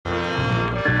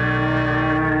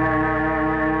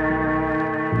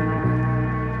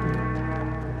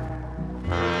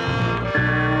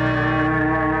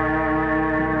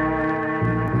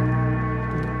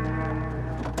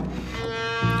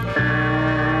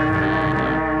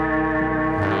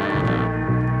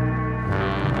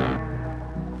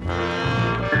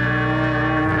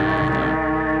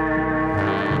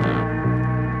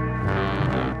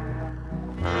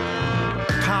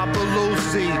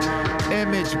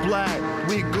black.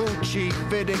 We Gucci,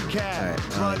 fitted cap.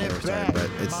 Alright, I don't know if we're starting, but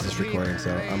it's just recording,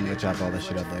 so I'm gonna chop all this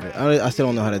shit up later. I still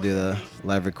don't know how to do the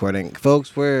live recording.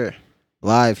 Folks, we're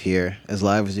live here, as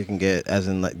live as you can get, as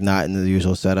in like not in the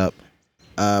usual setup.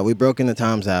 We broke into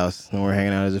Tom's house, and we're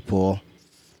hanging out at his pool.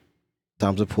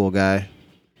 Tom's a pool guy.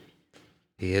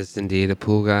 He is indeed a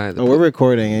pool guy. We're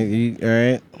recording. You all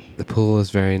right? The pool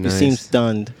is very nice. You seem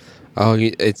stunned. Oh,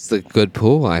 it's the good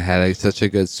pool. I had such a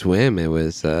good swim. It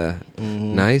was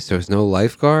nice. There was no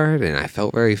lifeguard, and I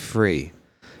felt very free.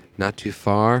 Not too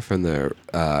far from the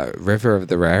river of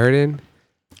the Raritan.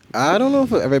 I don't know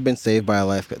if I've ever been saved by a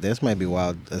lifeguard. This might be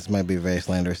wild. This might be very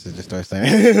slanderous to just start saying.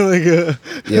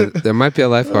 Yeah, there might be a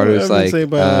lifeguard who's like,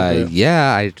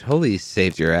 yeah, I totally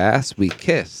saved your ass. We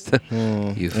kissed.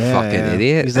 You fucking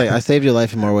idiot. He's like, I saved your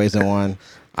life in more ways than one.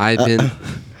 I've been...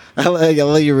 I'll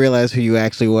let you realize who you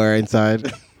actually were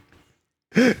inside.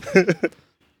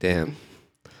 Damn.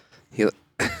 Yeah.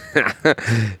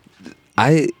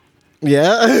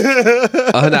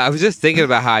 Oh no, I was just thinking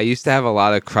about how I used to have a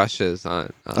lot of crushes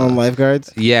on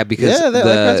lifeguards. Yeah, because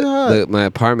lifeguards are hot. my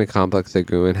apartment complex I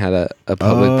grew in had a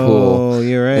public pool. Oh,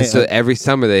 you're right. And so every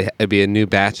summer there'd be a new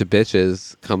batch of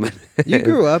bitches coming. You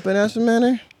grew up in Ashland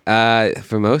Manor?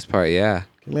 For most part, yeah.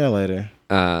 Give me a lighter.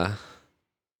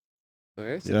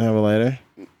 Where is You don't have a lighter?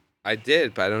 I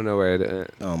did, but I don't know where it is.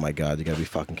 Oh my God, you gotta be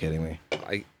fucking kidding me.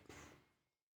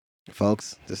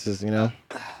 Folks, this is,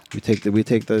 we take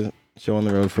the show on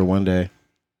the road for one day.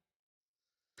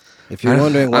 If you're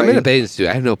wondering why I'm in a bathing suit.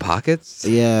 I have no pockets.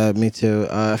 Yeah, me too.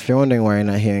 If you're wondering why you're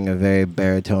not hearing a very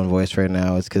baritone voice right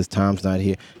now, it's because Tom's not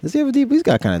here. Does he have a deep? He's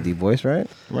got kind of deep voice, right?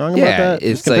 Am I wrong about that?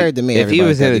 It's compared to me. If he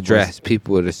was in a deep dress, voice.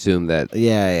 people would assume that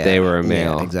they were a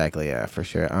male. Yeah, exactly, yeah, for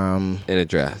sure. In a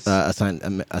dress. Assigned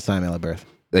male at birth.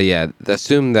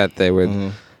 Assume that they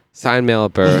were signed male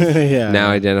at birth, now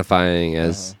identifying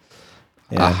as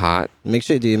a hot Make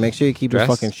sure you keep your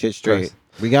fucking shit straight. Dress.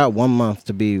 We got 1 month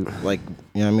to be like,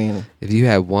 you know what I mean? If you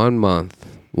had 1 month,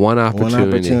 one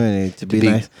opportunity to be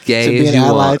nice, gay to be as an you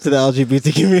ally want to the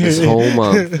LGBT community this whole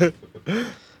month.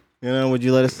 Would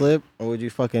you let it slip, or would you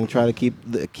fucking try to keep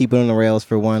it on the rails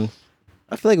for one?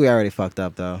 I feel like we already fucked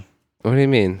up, though. What do you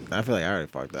mean? I feel like I already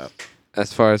fucked up.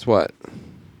 As far as what?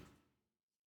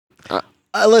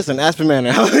 Listen, Aspen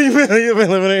Manor. How long you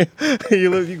been living there?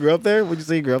 You grew up there? Would you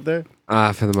say you grew up there?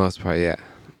 For the most part, yeah.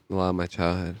 A lot of my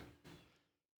childhood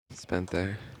spent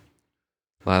there.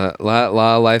 A lot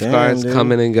of lifeguards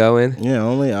coming and going. Yeah, I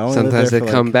only sometimes they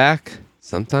come back.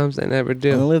 Sometimes they never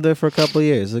do. I only lived there for a couple of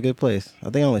years. It's a good place. I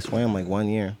think I only swam like 1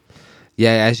 year.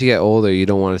 Yeah, as you get older, you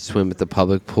don't want to swim at the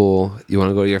public pool. You want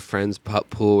to go to your friend's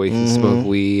pool where you can smoke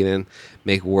weed and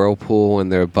make whirlpool in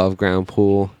their above ground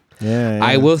pool. Yeah.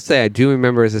 I will say, I do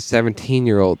remember as a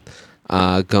 17-year-old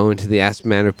going to the Aspen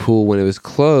Manor pool when it was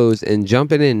closed and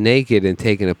jumping in naked and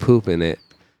taking a poop in it.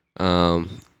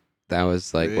 That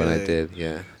was like what I did.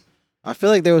 Yeah. I feel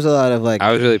like there was a lot of like.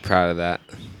 I was really proud of that.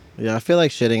 Yeah, I feel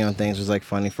like shitting on things was like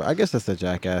funny for. I guess that's a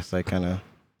jackass like kind of.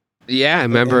 Yeah, I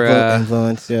remember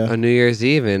influence. Yeah. On New Year's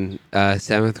Eve in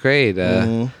 7th grade,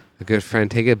 a good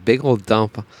friend take a big old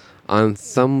dump on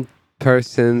some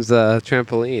person's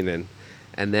trampoline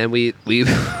and then we we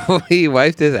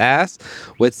wiped his ass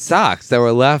with socks that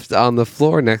were left on the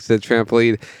floor next to the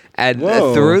trampoline and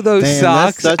threw those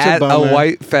socks at a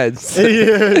white fence.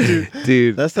 Yeah,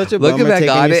 dude. That's such a bummer. Looking back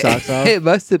on it, socks off. It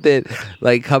must have been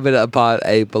like coming upon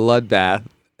a bloodbath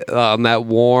on that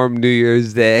warm New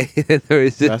Year's Day. There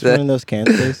was just one of those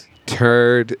canisters.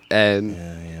 Turd and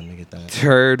let me get that.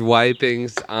 Turd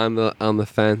wipings on the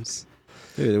fence.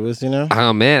 Dude, it was,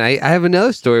 Oh, man. I have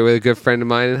another story with a good friend of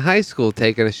mine in high school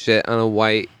taking a shit on a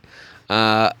white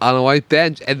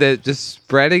bench and then just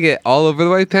spreading it all over the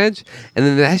white bench. And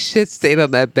then that shit stayed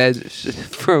on that bench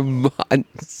for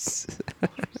months.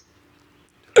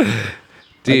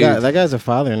 Dude. That guy's a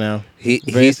father now.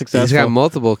 He's successful. He's got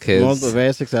multiple kids.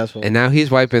 Very successful. And now he's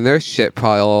wiping their shit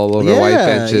probably all over white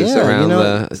benches around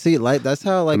that's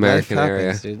how like American life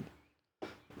area. happens, dude.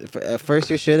 At first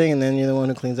you're shitting, and then you're the one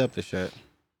who cleans up the shit.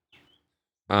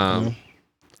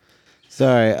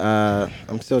 Sorry,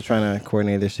 I'm still trying to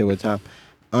coordinate this shit with Tom.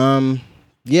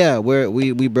 Yeah,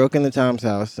 we broke into Tom's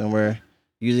house and we're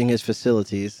using his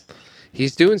facilities.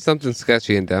 He's doing something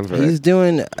sketchy in Denver.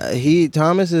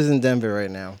 Thomas is in Denver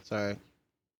right now. Sorry,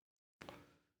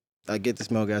 I get to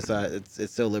smoke outside.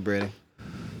 It's so liberating.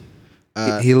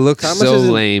 He looks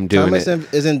lame doing Thomas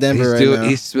it. Is in Denver now.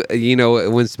 He's,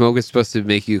 when smoke is supposed to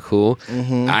make you cool.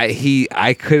 Mm-hmm.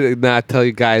 I could not tell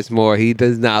you guys more. He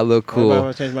does not look cool. I'm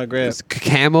going to change my grip.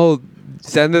 Camel,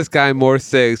 send this guy more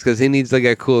cigs because he needs to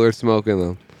get cooler smoking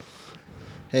them.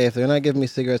 Hey, if they're not giving me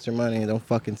cigarettes or money, don't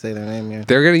fucking say their name here.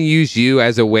 They're gonna use you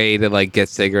as a way to like get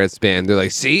cigarettes banned. They're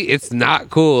like, see, it's not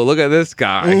cool. Look at this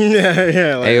guy.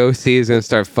 yeah. Like, AOC is gonna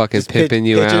start fucking pimping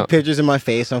you out. Pictures in my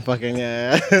face. I'm fucking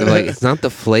They're like, it's not the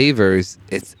flavors.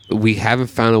 It's we haven't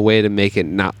found a way to make it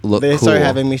not look They cool. start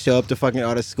having me show up to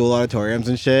fucking school auditoriums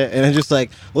and shit, and I'm just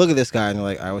like, look at this guy, and they're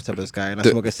like, all right, what's up with this guy? And I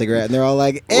smoke a cigarette, and they're all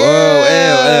like, ew.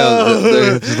 Whoa, ew.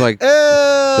 They're just like, ew.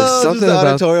 there's something Just about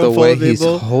auditorium the full way of he's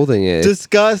people. holding it.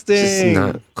 Disgusting. It's just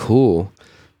not cool.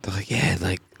 They're like, yeah,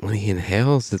 like when he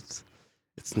inhales,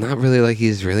 it's not really like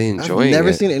he's really enjoying it. I've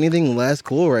never seen anything less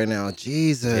cool right now.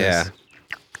 Jesus. Yeah.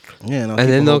 Yeah, And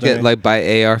then they'll get like by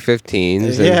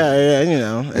AR-15s. Yeah, you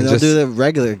know, and they'll just- do the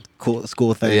regular cool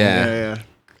school thing. Yeah.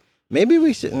 Maybe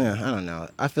we should. Yeah, I don't know.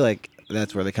 I feel like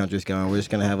that's where the country's going. We're just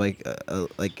gonna have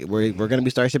we're gonna be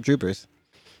Starship Troopers.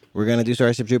 We're gonna do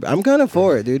Starship Troopers. I'm kind of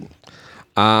for it, dude.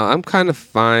 I'm kind of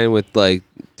fine with like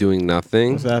doing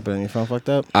nothing. What's happening? Your phone fucked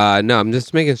up? No, I'm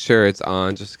just making sure it's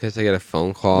on just in case I get a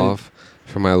phone call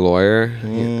from my lawyer. You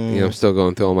know, I'm still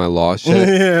going through all my law shit.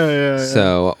 yeah.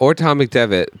 So, or Tom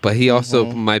McDevitt, but he also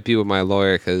might be with my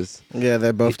lawyer because Yeah,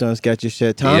 they're both doing sketchy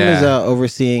shit. Tom Yeah. is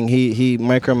overseeing. He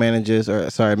micromanages, or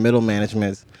sorry, middle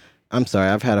managements. I'm sorry,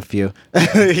 I've had a few.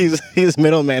 he's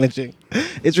middle managing.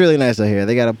 It's really nice out here.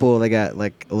 They got a pool. They got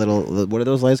like a little. What are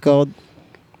those lights called?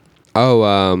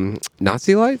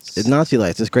 Nazi lights. It's Nazi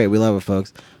lights. It's great. We love it,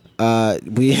 folks.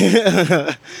 We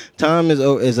Tom is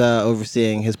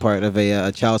overseeing his part of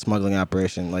a child smuggling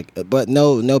operation. Like, but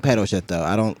no pedo shit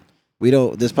though. We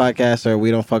don't this podcast or we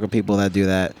don't fuck with people that do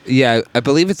that. Yeah, I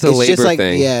believe it's a labor just like,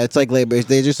 thing. Yeah, it's like labor.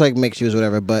 They just like make shoes,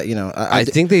 whatever. But you know, I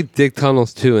think they dig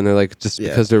tunnels too, and they're like just Yeah.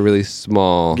 because they're really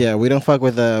small. yeah, we don't fuck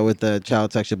with the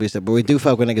child sexual abuse, but we do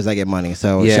fuck with niggas that get money.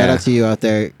 So Yeah. shout out to you out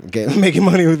there making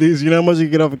money with these. You know how much you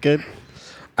get off a kid?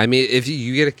 I mean, if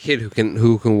you get a kid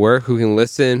who can work, who can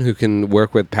listen, who can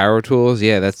work with power tools,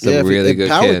 yeah, that's a really good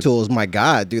power kid. tools. My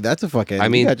God, dude, that's a fucking. I you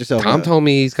mean, got yourself Tom a- told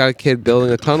me he's got a kid building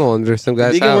a tunnel under some guy's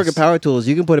If you can house. work at power tools,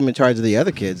 you can put him in charge of the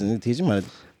other kids and teach him how to.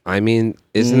 I mean,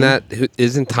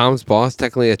 isn't Tom's boss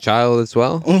technically a child as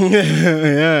well?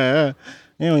 yeah.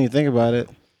 You know, when you think about it.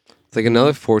 It's like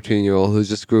another 14-year-old who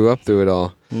just grew up through it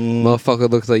all. Motherfucker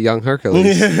looks like young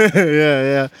Hercules.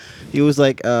 yeah. He was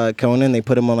like Conan. They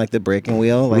put him on like the braking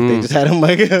wheel. Like they just had him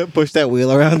like push that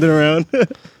wheel around and around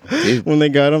Dude. when they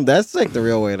got him. That's like the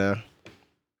real way to.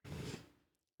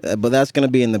 But that's gonna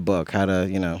be in the book. How to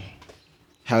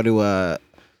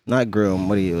not groom.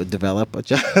 What do you develop a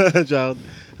child?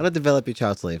 How to develop your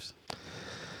child slaves.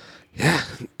 Yeah,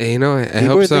 and, you know, I People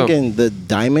hope are so. thinking the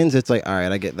diamonds. It's like, all right,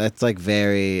 I get that's like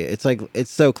very. It's like it's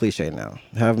so cliche now.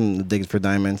 Having digs for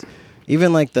diamonds,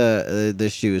 even like the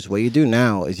shoes. What you do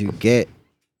now is you get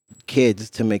kids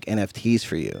to make NFTs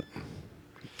for you.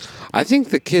 I think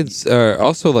the kids are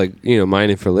also like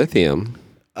mining for lithium,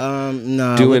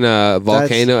 No, doing a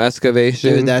volcano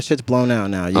excavation, dude, that shit's blown out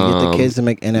now. You get the kids to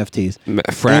make NFTs.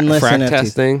 Endless frack NFTs.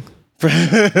 testing.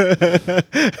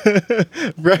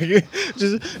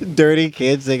 Just dirty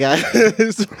kids. They got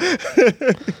There's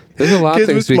a lot of kids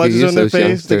with things we could smudges use on their those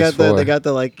face. They youngsters got for. they got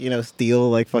the like steel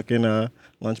like fucking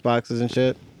lunch boxes and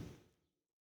shit.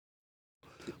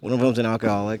 One of them's an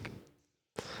alcoholic.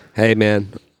 Hey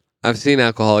man, I've seen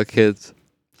alcoholic kids.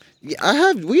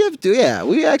 Yeah, we have two. Yeah,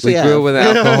 we actually We grew up with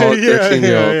an alcoholic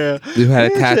 13-year-old who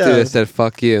had a tattoo that said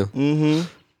 "fuck you," Mm-hmm.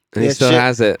 and he still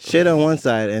has it. Shit on one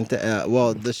side, and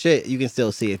the shit you can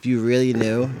still see if you really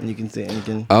knew, and you can see, and you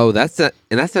can. Oh, that's not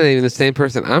even the same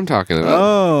person I'm talking about.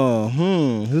 Oh,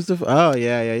 who's the? Oh,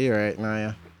 yeah, you're right.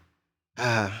 No,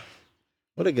 yeah.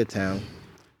 What a good town.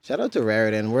 Shout out to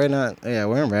Raritan. We're in Raritan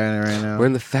right now. We're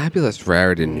in the fabulous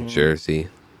Raritan, New Jersey.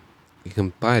 You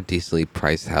can buy a decently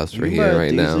priced house for You here buy a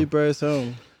right now. decently priced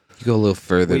home. You go a little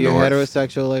further With your north.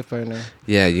 heterosexual life partner.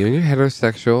 Yeah, you and your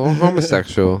heterosexual or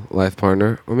homosexual life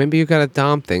partner, or maybe you got a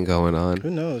dom thing going on. Who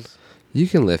knows? You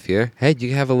can live here. Hey, you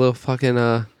can have a little fucking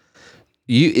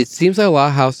It seems like a lot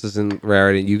of houses in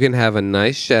Raritan, you can have a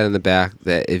nice shed in the back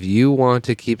that if you want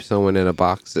to keep someone in a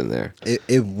box in there,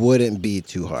 It wouldn't be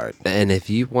too hard. and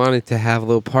if you wanted to have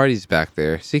little parties back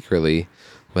there secretly,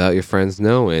 without your friends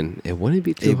knowing, it wouldn't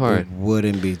be too hard. It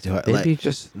wouldn't be too hard. Maybe Like,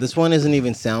 just this one isn't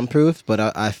even soundproof, but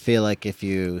I feel like if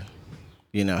you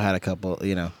had a couple,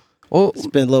 well,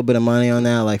 spend a little bit of money on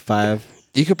that, like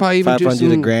you could probably even do $500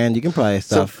 some $1,000, you can probably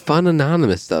some stuff. fun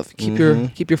anonymous stuff.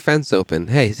 Keep your fence open.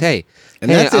 Hey, And hey!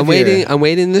 that's I'm if waiting. you're- I'm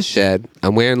waiting in the shed.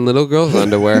 I'm wearing little girl's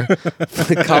underwear.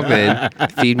 Come in,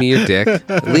 feed me your dick,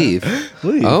 leave.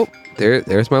 Leave. Oh,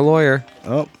 there's my lawyer.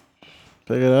 Oh,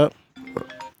 pick it up.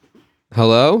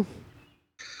 Hello.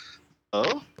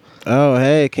 Oh? Oh,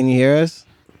 hey, can you hear us?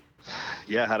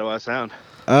 Yeah, how do I sound?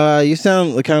 You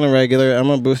sound kind of regular. I'm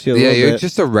gonna boost you a Yeah, little you're bit.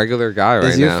 just a regular guy right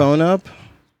Is your now. phone up?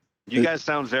 You guys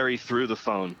sound very through the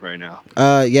phone right now.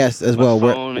 Yes, as My well.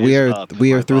 phone We is are up.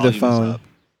 we are My through the volume is phone. up.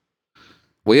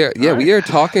 We are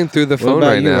talking through the What phone about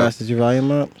right you, now. Russ? Is your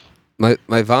volume up?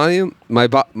 My volume my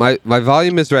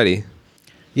volume is ready.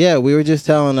 Yeah, we were just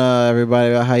telling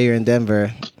everybody about how you're in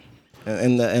Denver,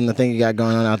 and the thing you got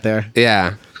going on out there.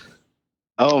 Yeah.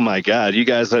 Oh my God, you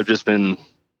guys have just been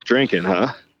drinking,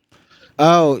 huh?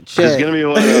 Oh It's shit! gonna be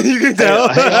one of those. You can tell.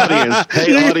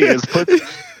 Hey audience,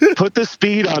 put the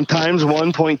speed on times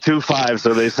 1.25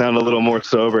 so they sound a little more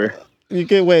sober. You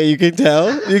can wait. You can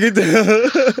tell. You can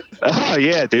tell. Oh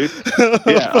yeah, dude.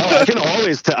 Yeah. Oh, I can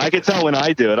always tell. I can tell when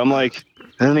I do it. I'm like,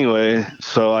 anyway.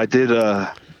 So I did.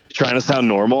 Trying to sound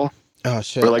normal. Oh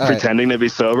shit! We're like All right. pretending to be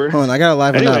sober. Hold on, I gotta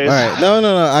liven up. All Anyways. right,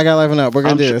 no, I gotta liven up. We're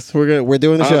gonna I'm do tr- this. We're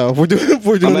doing the show. We're doing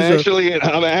the show.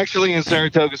 I'm actually in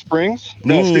Saratoga Springs.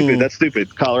 No, stupid. That's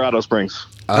stupid. Colorado Springs.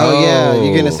 Oh yeah,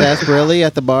 you getting a sarsaparilla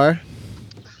at the bar?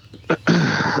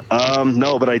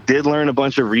 No, but I did learn a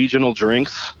bunch of regional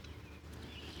drinks.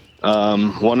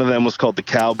 One of them was called the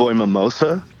Cowboy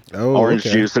Mimosa, Oh, orange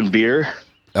okay. juice and beer.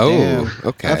 Oh, Damn.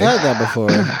 okay. I've had that before.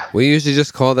 We usually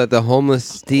just call that the homeless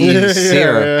Steve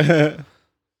syrup.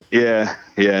 Yeah.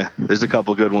 There's a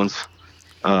couple good ones.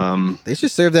 They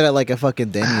should serve that at like a fucking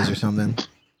Denny's or something.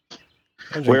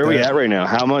 Where are we at right now?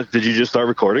 How much did you just start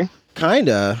recording?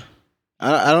 Kinda.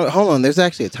 I don't. Hold on. There's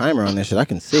actually a timer on this shit. I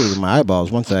can see with my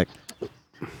eyeballs. One sec.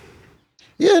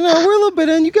 Yeah, no, we're a little bit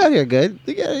in. You got here good.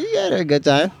 You got here a good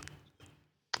time.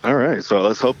 All right, so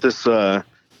let's hope this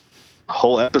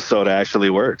whole episode actually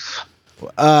works.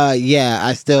 Yeah,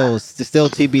 I still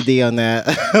TBD on that.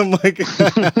 I'm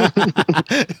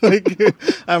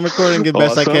I'm recording the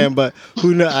best I Awesome. can, but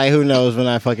who knows when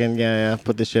I fucking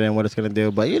put this shit in what it's gonna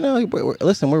do. But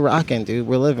listen, we're rocking, dude.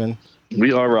 We're living.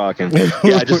 We are rocking.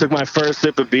 Yeah, I just took my first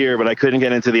sip of beer, but I couldn't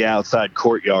get into the outside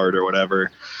courtyard or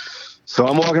whatever. So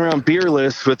I'm walking around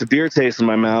beerless with the beer taste in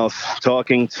my mouth,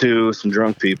 talking to some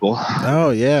drunk people. Oh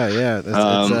yeah.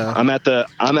 I'm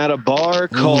at a bar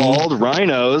called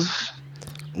Rhinos.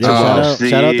 Shout out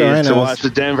to Rhinos. To watch the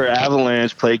Denver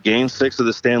Avalanche play Game 6 of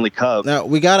the Stanley Cup. Now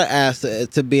we gotta ask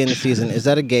to be in the season. Is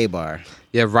that a gay bar?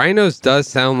 Yeah, Rhinos does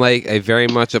sound like a very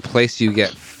much a place you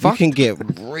get You fucked can get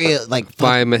real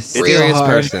by a real mysterious hard.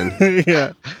 person.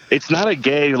 Yeah, It's not a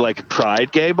gay like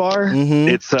pride gay bar. Mhm.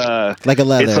 It's like a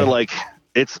leather. It's a like.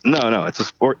 It's a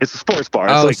sport. It's a sports bar.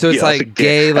 Oh, so it's like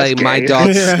gay, that's like my gay.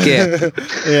 dog Skip.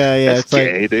 yeah. That's It's like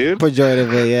gay, dude.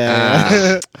 pejoratively.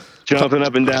 Yeah. Jumping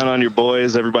up and down on your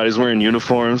boys. Everybody's wearing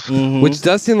uniforms. Mhm. Which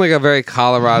does seem like a very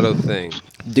Colorado thing.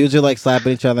 Dudes are like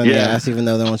slapping each other in the Yeah. ass, even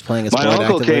though no one's playing a sport My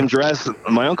uncle actively. came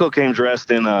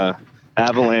dressed in a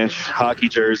Avalanche hockey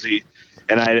jersey,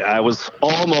 and I was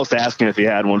almost asking if he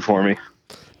had one for me.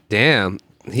 Damn.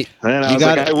 And then I You was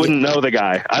gotta- like, I wouldn't know the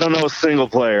guy. I don't know a single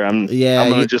player. I'm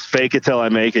gonna just fake it till I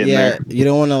make it. in Yeah, there. you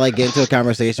don't want to like get into a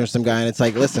conversation with some guy, and it's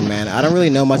like, listen, man, I don't really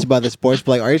know much about this sports,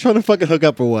 but like, are you trying to fucking hook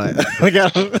up or what? Like, I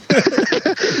don't.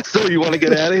 So you want to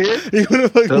get out of here? You want to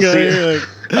fucking I'll go see. here?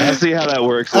 Like, I'll see how that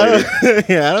works I later. don't,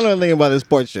 yeah, I don't know anything about this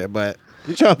sports shit, but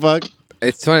you trying to fuck?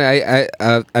 It's funny.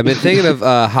 I've been thinking of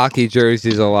hockey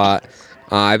jerseys a lot.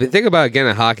 I've been thinking about getting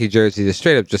a hockey jersey that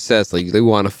straight up just says like they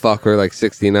want to fuck her like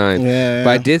 69. Yeah. But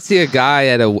I did see a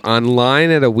guy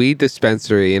online at a weed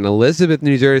dispensary in Elizabeth,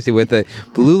 New Jersey, with a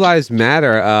Blue Lives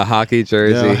Matter hockey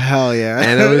jersey. Oh, hell yeah.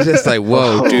 And it was just like,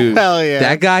 whoa, dude. Hell yeah.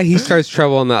 That guy, he starts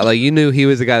trouble on that. Like, you knew he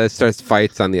was the guy that starts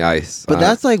fights on the ice. But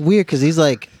that's like weird because he's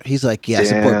like, yeah, I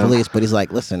support Damn. police, but he's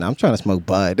like, listen, I'm trying to smoke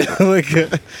bud.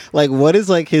 like what is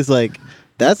like his like?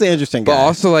 That's an interesting guy. But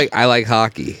also, like, I like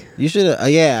hockey. You should,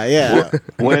 yeah.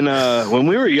 When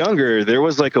we were younger, there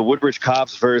was like a Woodbridge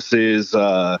Cops versus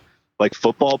like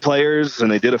football players,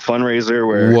 and they did a fundraiser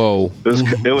where Whoa.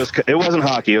 it wasn't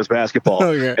hockey, it was basketball,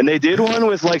 Okay. and they did one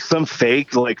with like some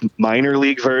fake like minor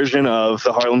league version of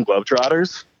the Harlem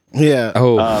Globetrotters, Yeah.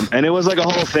 Oh. and it was like a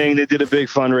whole thing. They did a big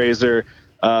fundraiser.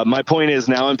 My point is,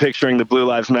 now I'm picturing the Blue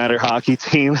Lives Matter hockey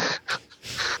team.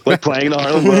 Like playing the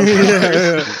Harlem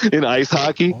Globetrotters in ice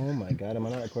hockey. Oh my god, am I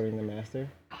not recording the master?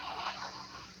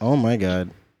 Oh my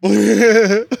god.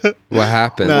 What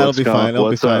happened? No, it'll What's be going- fine. It'll be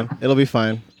what's fine. up? It'll be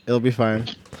fine. It'll be fine.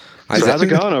 So how's it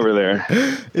going over there?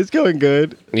 It's going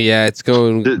good. Yeah, it's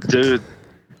going. Do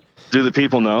the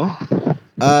people know?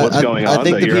 What's going on I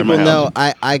think that the you're in people my know.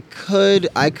 house?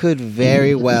 I could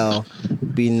very well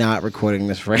be not recording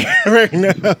this right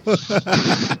now.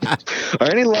 Are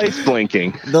any lights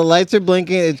blinking? The lights are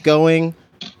blinking. It's going.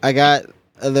 I got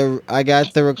I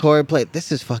got the record plate.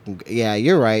 This is fucking. Yeah,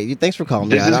 you're right. Thanks for calling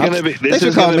me This out. is gonna be. Thanks This for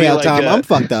is calling gonna me be out, like. Tom. I'm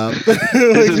fucked up.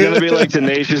 This is gonna be like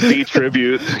Tenacious D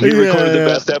tribute. You recorded the yeah.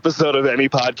 best episode of any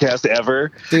podcast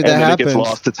ever, Dude, and that then it happens. gets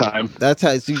lost to time. That's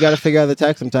how so you got to figure out the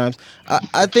text sometimes.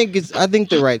 I think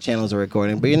the right channels are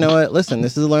recording, but you know what? Listen,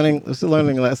 this is a learning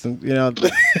lesson. You know,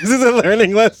 this is a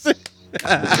learning lesson.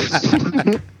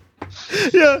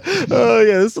 yeah, oh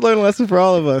yeah, this is a learning lesson for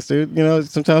all of us, dude. You know,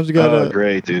 sometimes you gotta. Oh,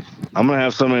 great, dude! I'm gonna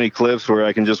have so many clips where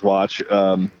I can just watch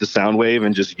the sound wave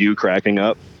and just you cracking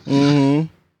up. Mm-hmm.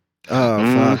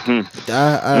 Oh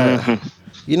fuck.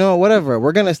 You know, whatever.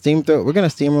 We're gonna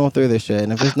steamroll through this shit,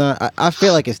 and if it's not, I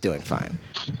feel like it's doing fine.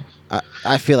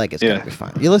 I feel like it's gonna be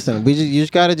fine. You listen, you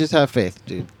just gotta have faith,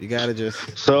 dude. You gotta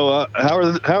just. So, how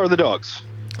are the dogs?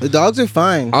 The dogs are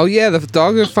fine. Oh yeah, the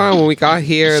dogs are fine. When we got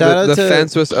here, the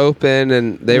fence was open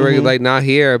and they were like not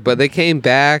here, but they came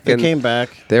back.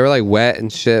 They were like wet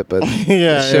and shit, but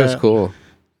yeah, shit was cool.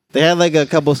 They had like a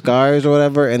couple scars or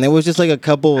whatever, and there was just like a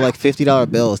couple like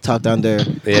 $50 bills tucked under.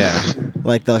 Yeah,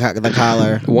 like the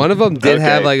collar. One of them did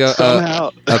have like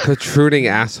a protruding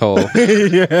asshole.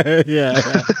 yeah.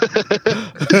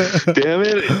 Damn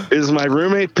it! Is my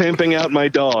roommate pimping out my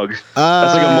dog?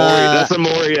 That's a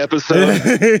Maury episode.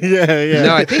 yeah.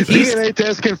 No, I think DNA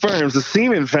test confirms the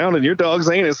semen found in your dog's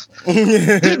anus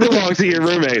did belong to your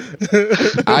roommate.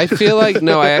 I feel like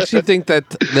I actually think that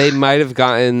they might have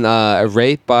gotten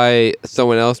raped by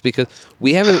someone else because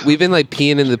we've been like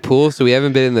peeing in the pool, so we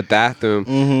haven't been in the bathroom.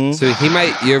 Mm-hmm. So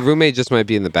your roommate just might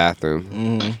be in the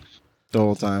bathroom the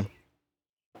whole time.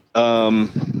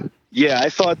 Yeah, I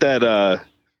thought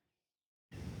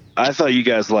you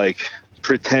guys like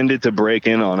pretended to break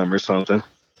in on him or something.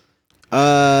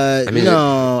 I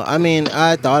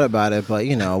thought about it, but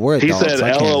we're adults.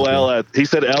 He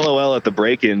said LOL at the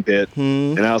break-in bit,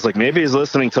 and I was like, maybe he's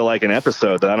listening to like an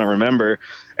episode that I don't remember.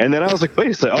 And then I was like,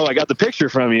 wait a second, I got the picture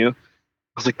from you. I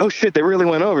was like, oh shit, they really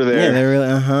went over there. Yeah, they really,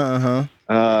 I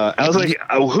was like,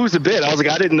 who's the bit? I was like,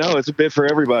 I didn't know. It's a bit for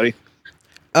everybody.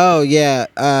 Oh yeah,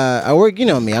 I work. You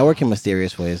know me. I work in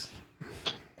mysterious ways.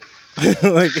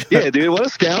 Yeah, dude, what a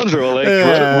scoundrel! Like,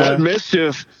 what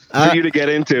mischief for you to get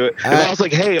into it? And I was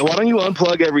like, hey, why don't you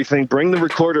unplug everything? Bring the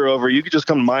recorder over. You could just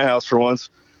come to my house for once.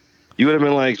 You would have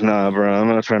been like, nah, bro, I'm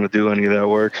not trying to do any of that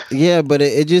work. Yeah, but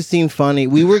it just seemed funny.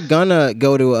 We were gonna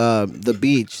go to the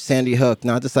beach, Sandy Hook,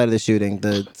 not the site of the shooting.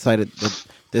 There's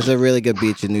a really good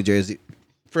beach in New Jersey.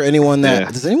 For anyone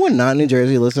does anyone not in New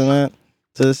Jersey listen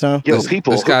to this song? Yo,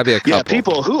 there's gotta be a couple. Yeah,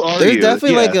 people. Who are there's you?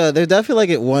 There's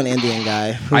definitely one Indian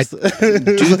guy. I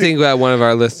do think that one of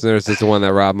our listeners is the one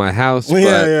that robbed my house. But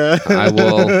yeah. I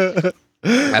will.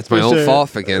 That's my own fault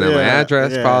for getting my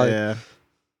address, probably. Yeah.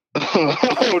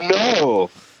 Oh no.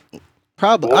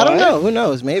 Probably. What? I don't know. Who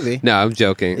knows? Maybe. No, I'm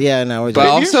joking. Yeah, no, we're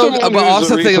But joking.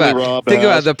 also think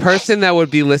about the person that would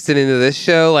be listening to this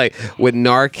show, like with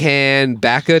Narcan,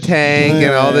 Bacotang,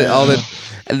 and all the.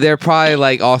 They're probably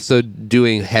like also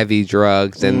doing heavy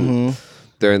drugs, and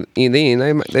they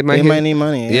might need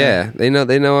money. Yeah, they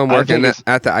know I'm working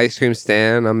at the ice cream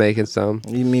stand. I'm making some.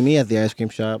 You meet me at the ice cream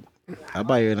shop. I'll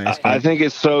buy you an ice cream. I think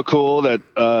it's so cool that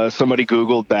somebody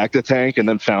Googled Back to Tank and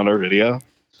then found our video.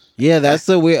 Yeah, that's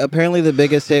apparently the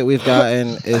biggest hit we've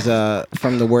gotten is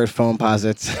from the word phone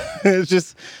posits. it's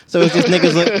just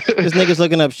niggas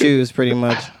looking up shoes pretty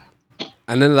much.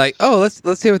 And then like, oh,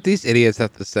 let's hear what these idiots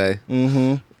have to say.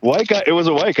 Mm-hmm. White guy. It was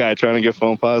a white guy trying to get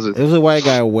phone posits. It was a white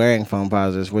guy wearing phone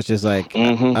posits, which is like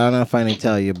I don't know if I need to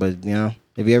tell you, but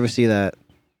if you ever see that,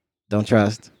 don't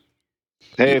trust.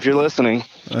 Hey, if you're listening,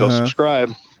 go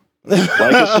subscribe. Like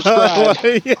and subscribe.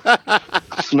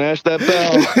 Smash that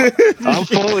bell. I'm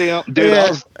fully dude.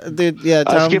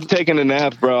 I skipped taking a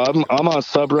nap, bro. I'm on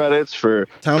subreddits for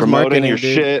Tom's promoting your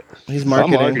dude. shit. He's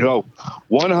marketing.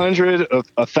 100,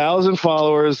 1,000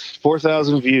 followers,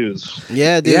 4,000 views.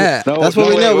 Yeah, dude. Yeah. That's what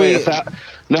we know.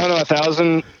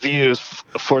 1,000 views,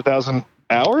 4,000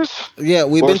 hours. Yeah,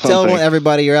 we've been telling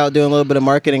everybody you're out doing a little bit of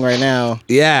marketing right now.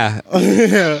 Yeah.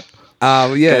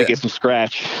 Gotta get some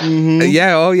scratch. Mm-hmm.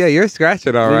 Yeah. Oh, yeah. You're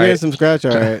scratching all right. You're getting some scratch,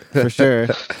 all right, for sure.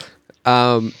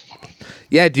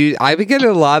 Yeah, dude. I've been getting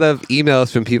a lot of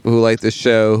emails from people who like the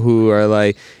show who are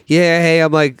like, "Yeah, hey,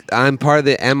 I'm part of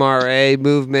the MRA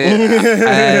movement."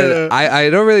 And I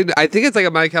don't really. I think it's like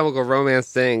a My Chemical Romance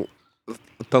thing,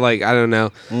 but like I don't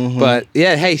know. Mm-hmm. But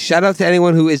yeah, hey, shout out to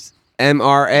anyone who is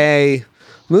MRA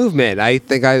movement. I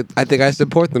think I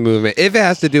support the movement if it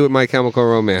has to do with My Chemical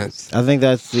Romance. I think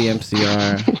that's the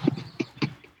MCR.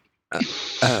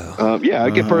 Yeah, I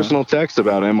get personal texts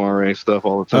about MRA stuff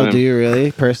all the time. Oh, do you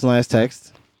really? Personalized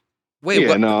text? Wait, yeah,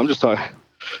 what? no, I'm just talking.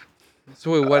 So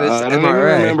wait, what is I don't even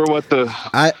MRA? remember what the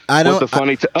I what don't. the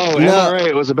funny. no. MRA.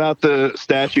 It was about the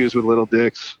statues with little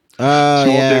dicks. Oh,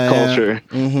 Small yeah, dick culture.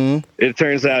 Mm-hmm. It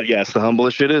turns out, yes, the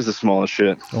humblest shit is the smallest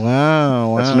shit.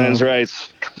 Wow. That's men's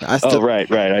rights.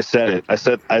 Right. I said it.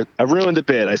 I ruined the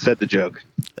bit. I said the joke.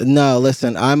 No,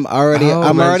 listen. I'm already Oh,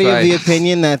 of men's the rights.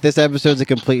 opinion that this episode's a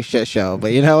complete shit show.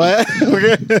 But you know what?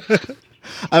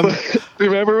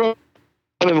 Remember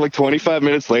and like 25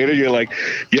 minutes later, you're like,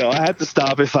 yo, I had to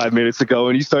stop it 5 minutes ago.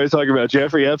 And you started talking about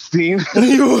Jeffrey Epstein.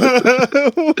 We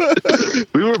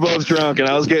were both drunk and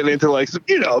I was getting into like,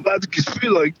 about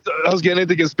the I was getting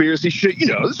into conspiracy shit,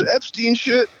 this Epstein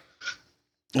shit.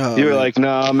 Oh, you were man. like,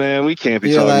 nah, man, we can't be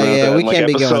You're talking like, about yeah, that. we in, like, can't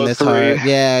be going episode this 3. hard.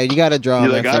 Yeah, you got to draw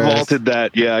You're it like, I first. halted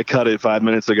that. Yeah, I cut it 5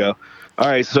 minutes ago. All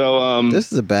right, so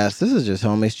This is the best. This is just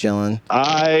homies chilling.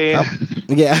 I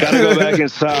Yeah. gotta go back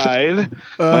inside.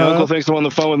 My uncle thinks I'm on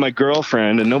the phone with my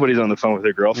girlfriend, and nobody's on the phone with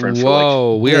their girlfriend.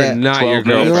 Whoa, we Yeah. are not 12 your minutes.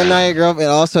 girlfriend. You are not your girlfriend.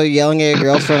 Also, yelling at your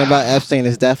girlfriend about Epstein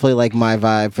is definitely like my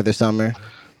vibe for the summer.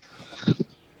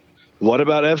 What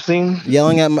about Epstein?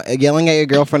 Yelling at your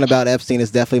girlfriend about Epstein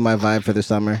is definitely my vibe for the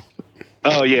summer.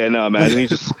 Oh yeah, no, imagine he's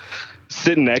just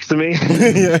sitting next to me.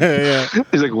 yeah.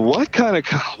 He's like, what kind of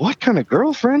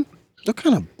girlfriend? What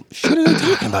kind of shit are they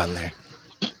talking about in there?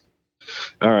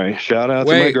 All right, shout out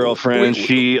to my girlfriend.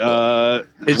 She will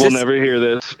this- never hear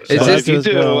this. Is But this if you his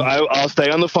do, girl? I'll stay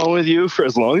on the phone with you for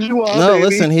as long as you want. No, baby.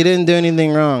 listen, he didn't do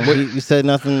anything wrong. You said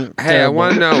nothing. Hey, terrible. I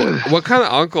want to know what kind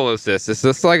of uncle is this? Is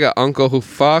this like an uncle who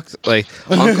fucked? Like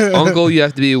uncle you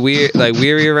have to be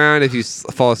weary around if you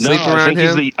fall No, asleep around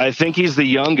him? I think he's the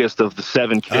youngest of the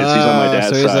 7 kids. He's on my dad's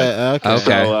so he's side. like, okay.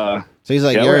 Okay. So, So he's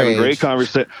like, yeah, your we're having age. a great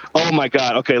conversation. Oh my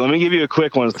God. Okay, let me give you a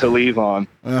quick one to leave on.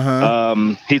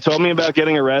 He told me about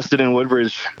getting arrested in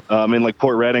Woodbridge, in like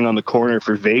Port Reading on the corner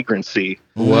for vagrancy.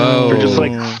 Whoa. For just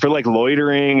for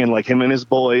loitering, and like him and his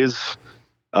boys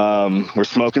were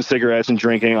smoking cigarettes and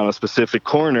drinking on a specific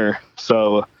corner.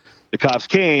 So the cops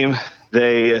came,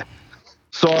 they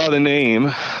saw the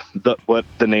name, the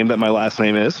name that my last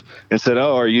name is, and said,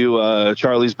 "Oh, are you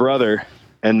Charlie's brother?"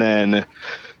 And then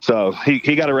so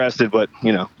he got arrested, but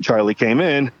Charlie came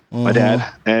in, my dad,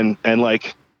 and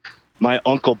like my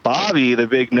Uncle Bobby, the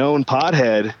big known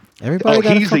pothead. Everybody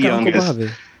got he's a the fucking Uncle youngest.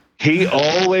 Bobby. He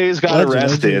always got Legend,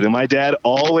 arrested, legend. and my dad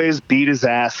always beat his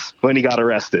ass when he got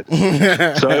arrested.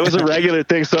 So it was a regular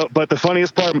thing. So, but the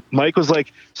funniest part, Mike was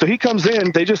like, so he comes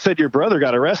in, they just said your brother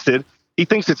got arrested. He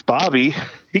thinks it's Bobby.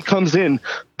 He comes in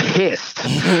pissed,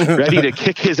 ready to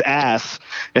kick his ass.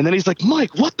 And then he's like,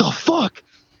 Mike, what the fuck?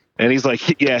 And he's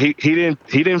like, yeah, he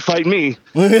didn't fight me,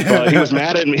 but he was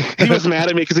mad at me. He was mad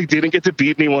at me because he didn't get to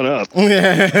beat anyone up.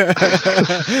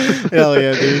 Hell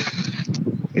yeah, dude.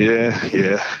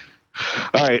 Yeah.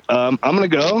 All right, I'm gonna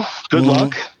go. Good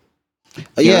luck.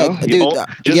 Dude.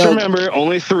 Just remember,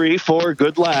 only 3-4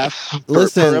 good laughs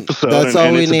per episode. That's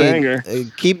all we it's a banger.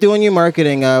 need. Keep doing your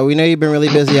marketing. We know you've been really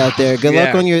busy out there. Good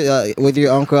luck on your with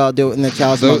your uncle out doing the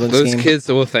child smuggling Those scheme. kids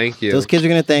will thank you. Those kids are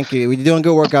gonna thank you. You're doing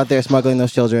good work out there smuggling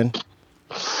those children.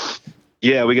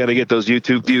 Yeah, we got to get those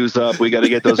YouTube views up. We got to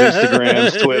get those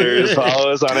Instagrams, Twitters, follow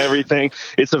us on everything.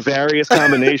 It's a various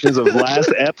combinations of last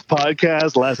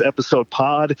podcast, last episode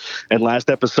pod, and last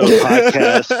episode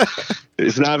podcast.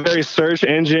 It's not very search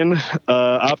engine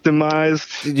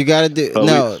optimized. You got to do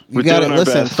we're doing our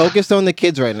listen. best. Focus on the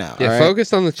kids right now. Yeah, all right?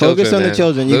 focus on the children. Focus on the man.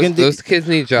 children. Those kids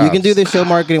need jobs. You can do the show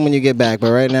marketing when you get back,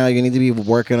 but right now you need to be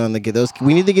working on those.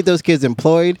 We need to get those kids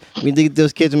employed. We need to get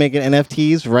those kids making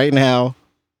NFTs right now.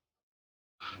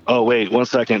 Oh, wait, 1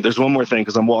 second. There's one more thing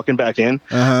because I'm walking back in.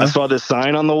 I saw this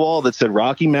sign on the wall that said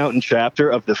Rocky Mountain chapter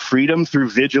of the Freedom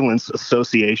Through Vigilance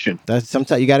Association. That's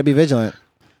sometimes you got to be vigilant.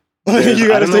 I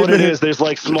don't know what it is. There's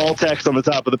like small text on the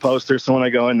top of the poster. So when I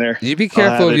go in there, You be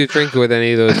careful if you drink with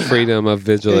any of those freedom of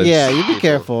vigilance. Yeah, you be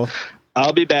careful.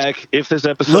 I'll be back if this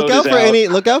episode Look out is for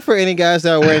out. Look out for any guys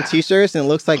that are wearing T-shirts and it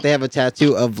looks like they have a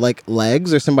tattoo of like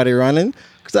legs or somebody running.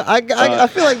 Because I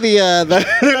feel like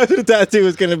the tattoo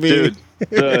is gonna be.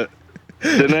 Dude, I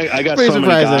got Pretty so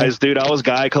many surprising. guys, dude. I was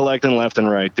guy collecting left and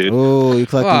right, dude. Oh, you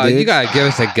collecting Well, dudes? you gotta give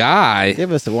us a guy.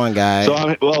 Give us one guy.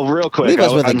 So real quick, Leave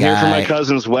us with a I'm here for guy. my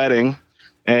cousin's wedding,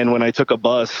 and when I took a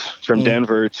bus from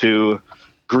Denver to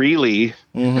Greeley,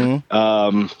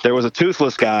 there was a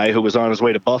toothless guy who was on his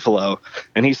way to Buffalo,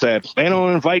 and he said, "They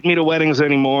don't invite me to weddings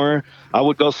anymore. I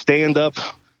would go stand up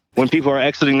when people are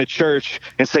exiting the church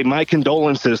and say my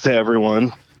condolences to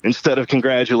everyone." Instead of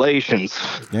congratulations.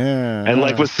 Yeah. And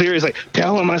like was serious, like,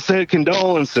 tell him I said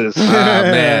condolences. Oh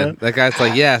man, that guy's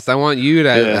like, yes, I want you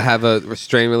to have a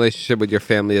restrained relationship with your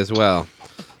family as well.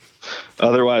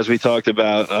 Otherwise, we talked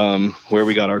about where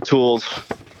we got our tools,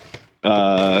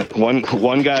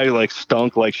 One guy like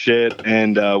stunk like shit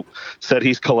and said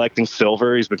he's collecting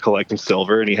silver. He's been collecting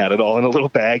silver and he had it all in a little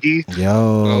baggie.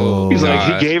 Yo. He's like,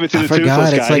 God. he gave it to I the forgot.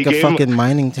 toothless It's guy. like He a gave him- fucking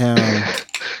mining town.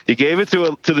 He gave it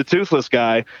to the toothless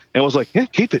guy and was like, yeah,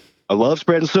 keep it. I love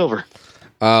spreading silver.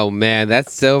 Oh man, that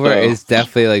silver So- is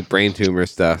definitely like brain tumor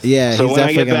stuff. Yeah, So he's when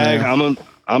I get definitely back,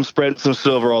 I'm spreading some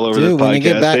silver all over Dude, this when you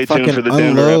get podcast. back, Stay tuned fucking for the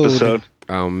Denver unload. episode.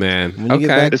 Oh man. When you get Okay.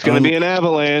 back- It's going to be an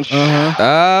avalanche. Uh-huh.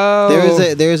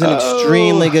 Oh. There's an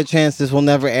extremely good chance this will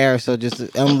never air, so just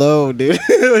unload, dude.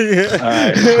 All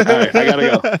right, I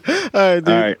gotta go. All right, dude.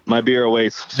 All right, my beer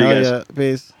awaits. See you Hell guys. yeah,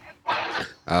 peace.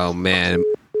 Oh man.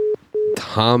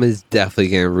 Tom is definitely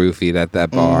getting roofied at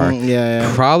that bar. Mhm,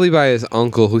 yeah. Probably by his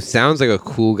uncle, who sounds like a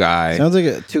cool guy. Sounds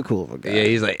like too cool of a guy. Yeah,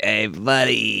 he's like, "Hey,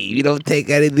 buddy, you don't take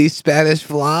any of these Spanish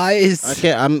flies." I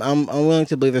can't. I'm willing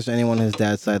to believe there's anyone on his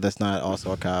dad's side that's not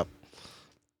also a cop.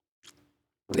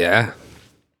 Yeah.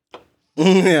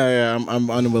 yeah. I'm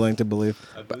unwilling to believe.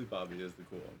 I believe Bobby is the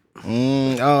cool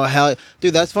one. Oh hell,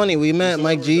 dude, that's funny. We met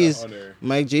Mike G's.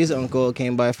 Mike G's uncle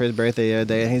came by for his birthday the other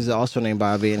day, and he's also named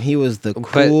Bobby, and he was the But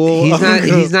cool. he's not.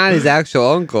 uncle. He's not his actual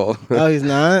uncle. Oh, he's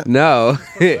not. No,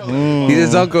 he's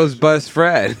his uncle's best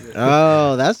friend.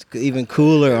 Oh, that's even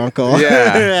cooler, uncle.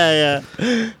 Yeah.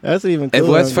 yeah. That's even It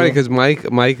cooler. was funny uncle. because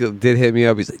Mike did hit me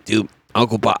up. He's like, "Dude,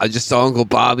 Uncle Bob. I just saw Uncle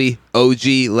Bobby,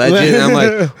 OG legend." And I'm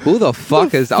like, "Who the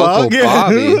fuck is Uncle Fuck?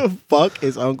 Bobby?" Who the fuck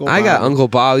is Uncle I Bobby? got Uncle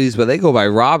Bobby's, but they go by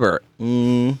Robert.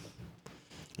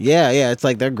 Yeah, it's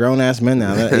like they're grown ass men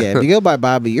now. Yeah, if you go by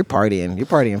Bobby, you're partying. You're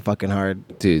partying fucking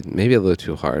hard. Dude, maybe a little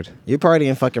too hard. You're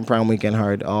partying fucking prom weekend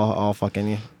hard all fucking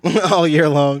you all year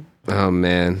long. Oh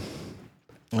man.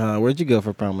 Where'd you go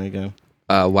for prom weekend?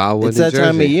 Wildwood, It's New that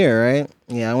time of Jersey. year, right?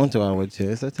 Yeah, I went to Wildwood too.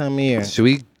 It's that time of year.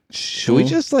 Should we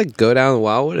just like go down to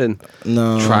Wildwood and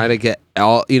No. try to get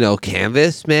all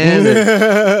canvas, man,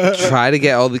 and try to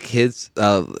get all the kids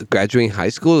graduating high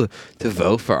school to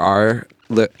vote for our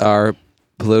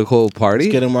political party?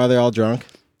 Get them while they're all drunk.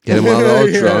 Get them while they're all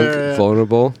Yeah. drunk,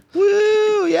 vulnerable.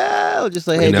 Woo! Yeah. Just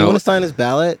like, hey, You do you know- want to sign this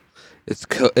ballot? It's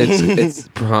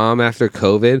prom after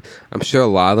COVID. I'm sure a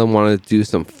lot of them want to do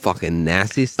some fucking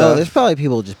nasty Oh, stuff. there's probably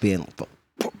people just being.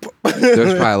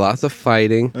 There's probably lots of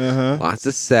fighting, Uh-huh. lots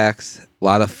of sex, a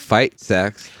lot of fight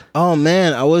sex. Oh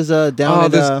man, I was down Oh,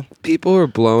 at there's people who are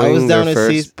blowing I was down their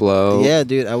at first blow. Yeah,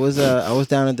 dude, I was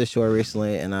down at the shore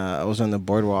recently, and I was on the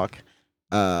boardwalk,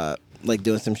 like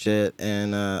doing some shit,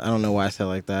 and I don't know why I said it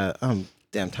like that.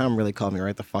 Damn, Tom really called me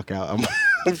right the fuck out.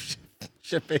 I'm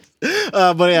shit faced.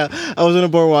 But yeah, I was on the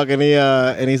boardwalk,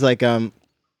 and he's like,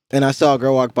 and I saw a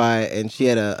girl walk by, and she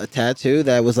had a tattoo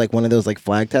that was like one of those like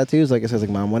flag tattoos, like it says like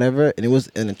mom whatever, and it was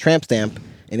in a tramp stamp,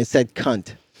 and it said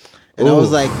cunt. And I was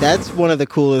Ooh. like, that's one of the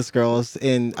coolest girls.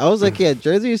 And I was like, yeah,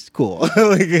 Jersey's cool.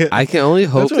 Like, I can only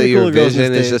hope one of that the your cooler girls in the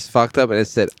vision is States. just fucked up and it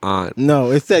said aunt.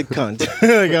 no, it said cunt.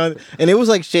 And it was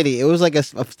like shitty. It was like a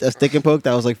stick and poke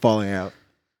that was like falling out.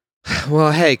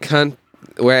 Well, hey, cunt,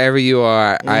 wherever you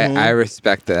are, Mhm. I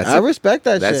respect that. I respect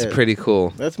that That's shit. pretty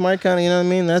cool. That's my kind of, you know what I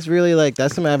mean? That's really like,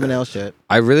 that's some Avenel shit.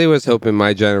 I really was hoping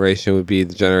my generation would be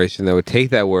the generation that would take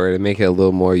that word and make it a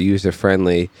little more user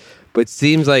friendly. But it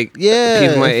seems like Yeah,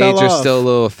 people my it fell age are off. still a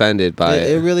little offended by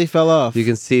It really fell off. You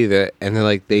can see that, and they're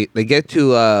like they get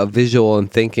too visual and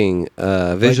thinking,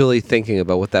 visually thinking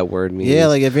about what that word means. Yeah,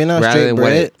 like if you're not rather straight than what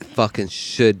Brit, it fucking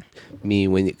should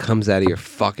mean when it comes out of your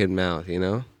fucking mouth. You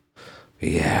know?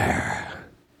 Yeah.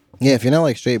 yeah, if you're not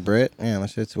like straight Brit, man,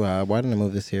 that shit's wow. Why didn't I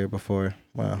move this here before?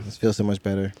 Wow, this feels so much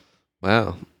better.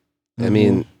 Wow. I Mhm.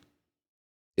 mean,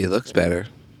 it looks better.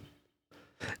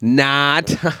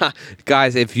 Not.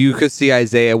 Guys, if you could see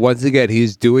Isaiah, once again,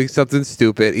 he's doing something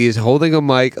stupid. He's holding a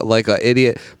mic like an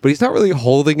idiot, but he's not really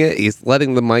holding it. He's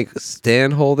letting the mic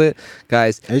stand hold it.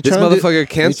 Guys, Are you this trying to do- motherfucker you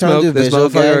can't trying to smoke. do This visual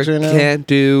gags motherfucker right now? can't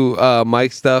do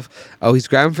mic stuff. Oh, he's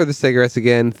grabbing for the cigarettes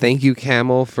again. Thank you,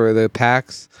 Camel, for the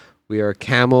packs. We are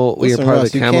Camel. We Listen, are part Russ,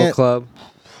 of the you Camel can't- Club.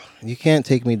 You can't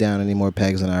take me down any more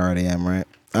pegs than I already am, right?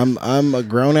 I'm a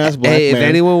grown ass black Hey, man. if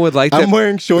anyone would like to, I'm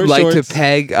wearing short like shorts. to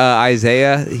peg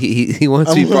Isaiah, he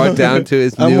wants to be brought down to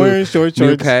his I'm new, wearing short new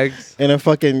shorts pegs. and a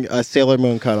fucking Sailor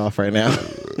Moon cut off right now.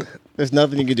 There's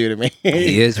nothing you can do to me.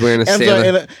 He is wearing a I'm Sailor.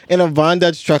 sorry, in a Von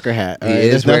Dutch trucker hat. He all right?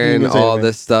 is There's nothing you wearing can say to all me.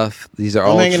 this stuff. These are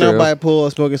I'm all hanging true. out by a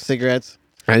pool, smoking cigarettes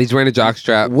And he's wearing a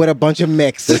jockstrap with a bunch of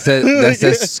mix. that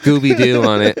says Scooby Doo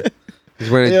on it. He's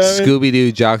wearing a You know what I mean? Scooby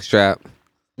Doo jockstrap.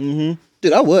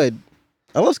 Dude, I would.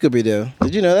 I love Scooby Doo.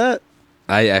 Did you know that?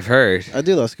 I've heard. I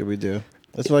do love Scooby Doo.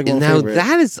 That's like one Now favorite.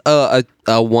 that is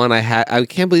a one I had. I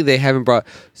can't believe they haven't brought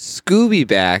Scooby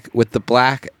back with the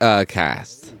black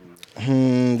cast.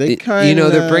 They kind You know,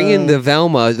 they're bringing the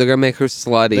Velma. They're gonna make her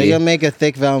slutty. They're gonna make a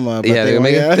thick Velma. But Yeah, they're gonna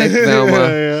make a thick Velma.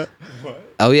 Yeah.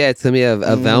 Oh yeah, it's gonna be a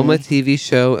Velma TV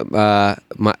show.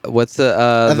 What's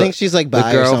the? I think she's like the bi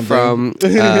or girl something. from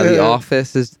The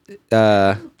Office is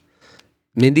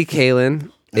Mindy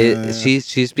Kaling.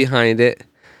 She's behind it.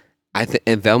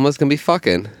 And Velma's gonna be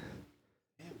fucking.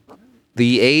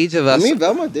 The age of I us. mean,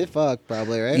 Velma did fuck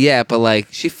probably, right? Yeah, but like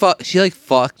she fucked She the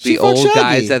fucked old Shaggy.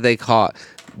 guys that they caught.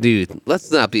 Dude,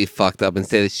 let's not be fucked up and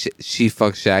say that she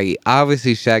fucked Shaggy.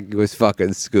 Obviously, Shaggy was fucking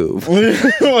Scoob.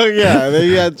 Well, yeah. I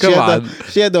mean, Come on.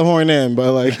 She had the horn in,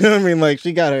 but like, I mean, like,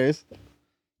 she got hers.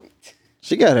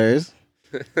 She got hers.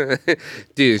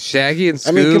 Dude, Shaggy and Scoob,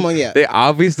 I mean, come on, yeah. they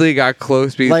obviously got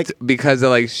close because of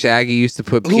like Shaggy used to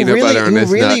put peanut butter on his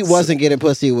Who really nuts. wasn't getting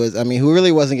pussy who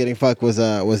really wasn't getting fucked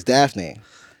was Daphne.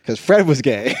 Because Fred was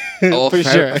gay. Oh, For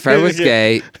sure. Fred was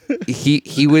gay.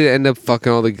 He would end up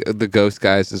fucking all the ghost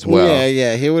guys as well.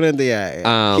 Yeah. He would end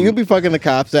he would be fucking the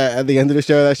cops at the end of the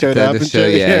show that showed At the up end of and the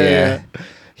show, shit. yeah.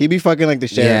 He'd be fucking like the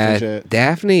sheriff and shit.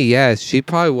 Daphne, yeah, she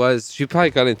probably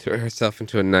got herself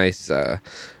into a nice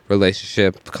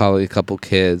relationship, calling a couple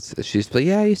kids. She's like,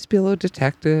 yeah, I used to be a little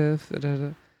detective. Da, da,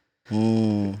 da.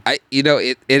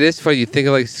 It is funny. You think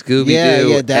of like Scooby Doo.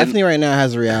 Yeah. Daphne right now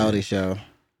has a reality show.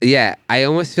 Yeah, I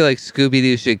almost feel like Scooby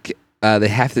Doo should. They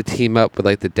have to team up with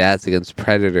like the Dads Against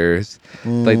Predators.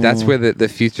 Like that's where the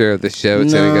future of the show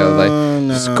is gonna go. Like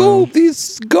Scoob,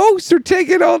 these ghosts are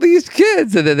taking all these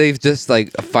kids, and then they just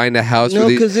like find a house where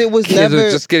because it was kids never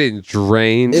are just getting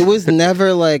drained. It was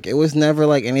never like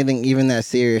anything even that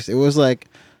serious. It was like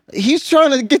he's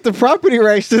trying to get the property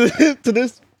rights to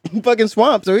this fucking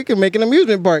swamp so he can make an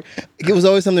amusement park. It was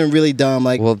always something really dumb.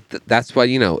 Like, well, that's why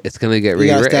it's gonna get you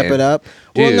rewritten. gotta step it up.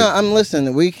 Dude. Well, no,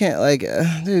 listening. We can't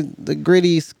dude, the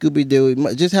gritty Scooby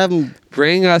Doo. Just have them.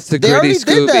 Bring us the They gritty already Scooby.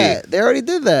 did that. They already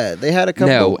did that. They had a couple.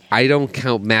 No, I don't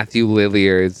count Matthew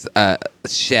Lilliard's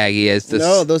Shaggy as the.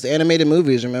 No, those animated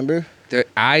movies. Remember?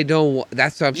 I don't.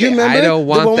 That's what I'm You saying. remember I don't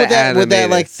want the one the with that animated.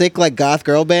 like sick like goth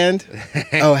girl band?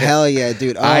 Oh hell yeah,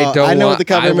 dude! Oh, I don't. I know want, what the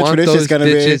cover I image for want this those is gonna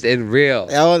be. bitches in real.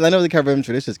 I know what the cover image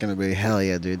for this is gonna be. Hell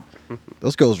yeah, dude!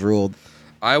 Those girls ruled.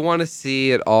 I want to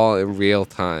see it all in real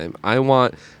time. I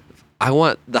want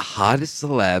the hottest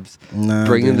celebs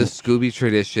bringing the Scooby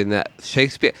tradition that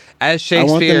Shakespeare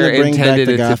intended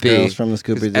the it to goth be. girls from the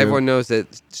Scooby Doo. Everyone knows that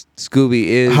Scooby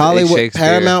is Hollywood Shakespeare.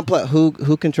 Paramount.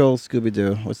 Who controls Scooby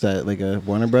Doo? What's that? Like a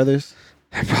Warner Brothers?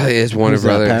 It probably is Warner Who's that,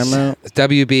 Brothers. Paramount?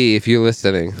 WB, if you're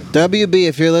listening. WB,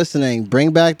 if you're listening,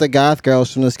 bring back the goth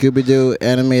girls from the Scooby Doo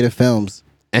animated films.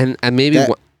 And maybe That-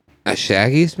 a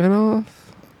Shaggy spinoff?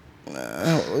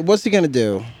 What's he gonna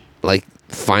do? Like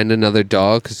find another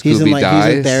dog because He's Scooby dies.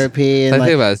 He's in therapy and Like, like,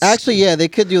 think about it. actually, yeah, they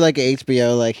could do like a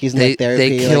HBO, like he's in They like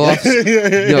therapy. kill like, off.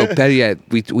 No, better yet,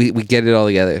 we get it all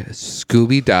together.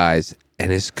 Scooby dies,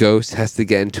 and his ghost has to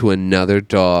get into another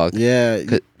dog. Yeah,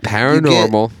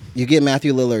 Paranormal. You get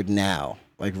Matthew Lillard now,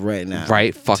 like right now,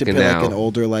 Right to fucking play now. like an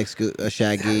older like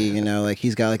Shaggy. You know, like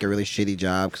he's got like a really shitty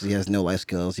job because he has no life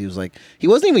skills. He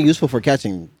wasn't even useful for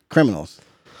catching criminals.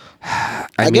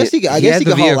 I guess he could had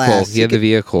the haul vehicle. ass. He had the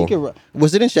vehicle.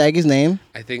 Was it in Shaggy's name?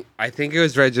 I think it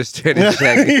was registered in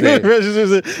Shaggy's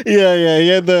name. Yeah. He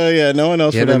had no one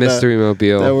else. He had would the have mystery That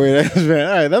mobile. weird ass man.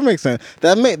 All right, that makes sense.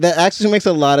 That actually makes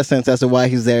a lot of sense as to why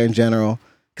he's there in general.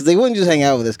 Because they wouldn't just hang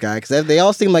out with this guy. Because they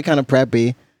all seem like kind of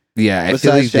preppy. Yeah, I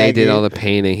feel Besides like they did Shaggy. all the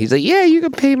painting. He's like, yeah, you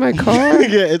can paint my car.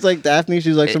 Yeah, it's like Daphne.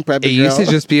 She's like some preppy It girl. used to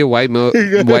just be a white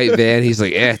van. He's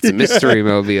like, yeah, it's a mystery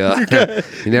mobile.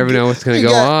 You never know what's gonna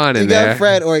go on in you there. got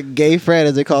Fred, or Gay Fred,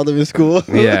 as they called him in school.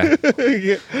 Yeah.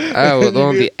 Yeah. Oh, the one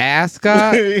with the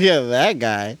ascot. Yeah, that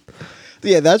guy.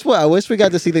 Yeah, that's what I wish we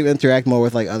got to see them interact more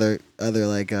with like other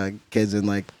like kids and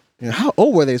like how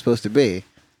old were they supposed to be?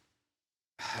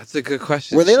 That's a good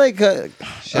question. Were they like?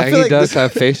 Shaggy like does this-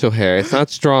 have facial hair. It's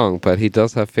not strong, but he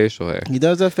does have facial hair. He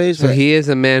does have face. So he is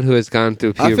a man who has gone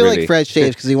through puberty. I feel like Fred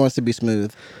shaves because he wants to be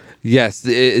smooth. Yes,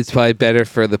 it's probably better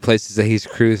for the places that he's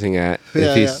cruising at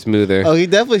Yeah, if he's yeah. smoother. Oh, he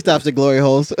definitely stops at glory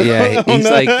holes. Yeah, he's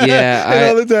like, yeah, in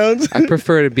all the towns. I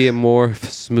prefer to be a more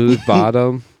smooth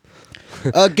bottom.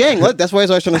 Gang, look, that's why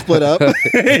he's always trying to split up.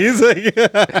 He's like,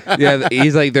 Yeah,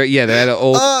 he's like, they're at an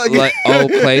old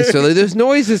old place. So like, there's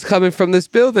noises coming from this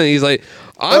building. He's like,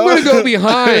 I'm gonna go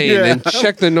behind Yeah. and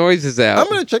check the noises out. I'm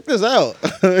gonna check this out.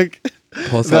 Like,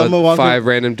 Pulls Velma out walking- 5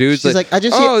 random dudes. She's like, I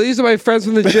just oh, these are my friends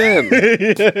from the gym.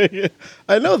 yeah.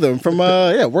 I know them from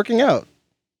working out.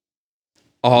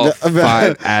 All The-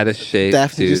 5 out of shape.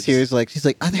 Daphne dudes. just hears like she's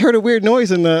like, I heard a weird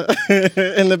noise in the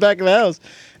in the back of the house,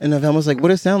 and Velma's like, what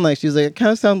does it sound like? She's like, it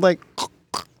kind of sounds like.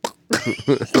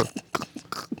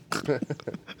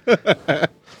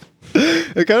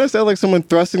 It kind of sounds like someone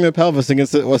thrusting their pelvis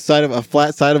against a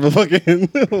flat side of a fucking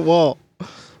wall.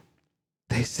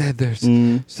 They said there's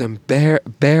some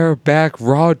bareback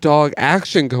raw dog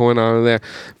action going on in there.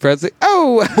 Fred's like,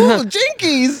 oh,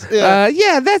 jinkies.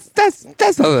 yeah, that's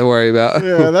nothing to worry about.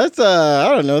 Yeah, that's I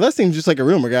don't know. That seems just like a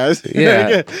rumor, guys.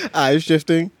 Yeah. Eyes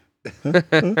shifting.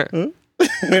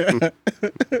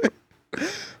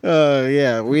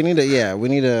 Yeah, we need a.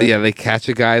 Yeah, they catch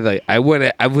a guy like I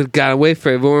would got away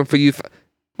for everyone for you.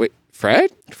 Wait,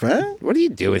 Fred? Fred? What are you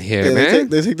doing here, Yeah, man?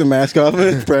 they take the mask off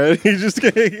and Fred. He just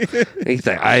He's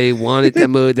like, I wanted to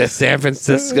move to San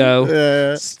Francisco,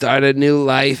 Yeah. start a new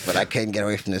life. But I couldn't get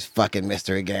away from this fucking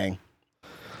mystery gang.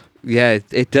 Yeah,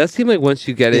 it does seem like once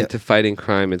you get into fighting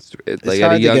crime, it's like at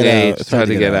hard a to young get age, out. it's hard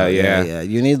to get out. Yeah.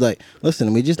 You need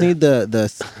listen, we just need the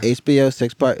HBO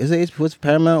 6-part. Is it what's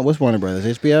Paramount? What's Warner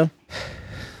Brothers? HBO?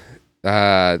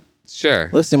 Sure.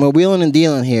 Listen, we're wheeling and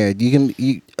dealing here.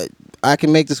 I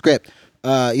can make the script.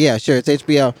 Yeah, sure. It's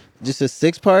HBO. Just a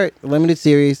 6-part limited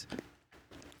series.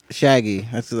 Shaggy.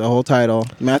 That's the whole title.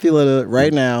 Matthew Lillard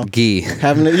right now. Gee.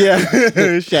 Having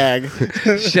Shag.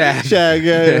 Shag.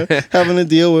 Yeah. Having to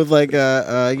deal with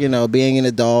being an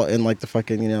adult and like the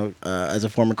fucking, as a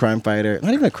former crime fighter.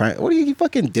 Not even a crime. What do you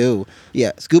fucking do?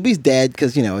 Yeah, Scooby's dead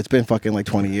because, it's been fucking like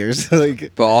 20 years.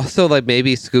 Like, But also, like,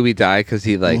 maybe Scooby died because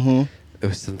he, like, it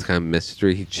was some kind of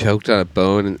mystery. He choked on a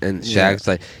bone, and Shag's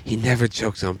like, he never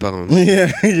chokes on bones.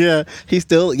 yeah. He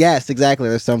still, yes, exactly.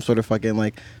 There's some sort of fucking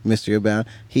like mystery about.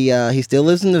 He still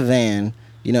lives in the van.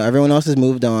 Everyone else has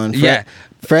moved on.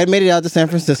 Fred made it out to San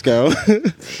Francisco.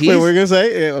 Wait, we're gonna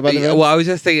say about the van? Well, I was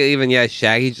just thinking,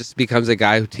 Shaggy just becomes a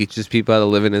guy who teaches people how to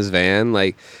live in his van,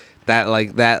 that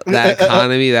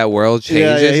economy, that world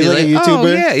changes. Yeah, he's like a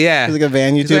YouTuber. Oh, yeah. He's like a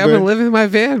van YouTuber. He's like, I've been living in my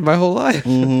van my whole life.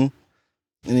 Mm-hmm.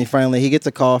 And he gets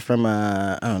a call from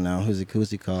I don't know who's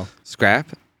he call? Scrap.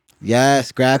 Yeah,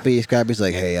 Scrappy. Scrappy's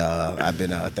like, hey, I've been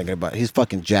thinking about. He's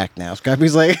fucking jacked now.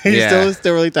 Scrappy's like, he's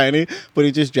still really tiny, but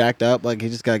he just jacked up. Like he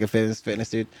just got like a fitness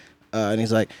dude. And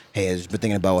he's like, hey, I've just been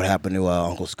thinking about what happened to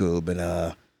Uncle Scoob, and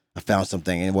I found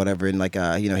something and whatever. And like,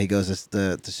 he goes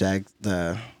to Shag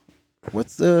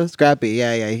what's the Scrappy?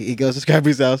 Yeah. He goes to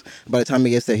Scrappy's house. By the time he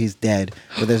gets there, he's dead.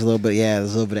 But there's a little bit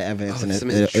of evidence, and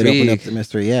it opened up the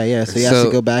mystery. Yeah. So he has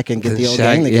to go back and get the old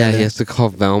gang together. Yeah, he has to call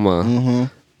Velma. Mm-hmm.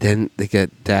 Then they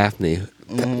get Daphne.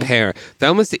 Parent.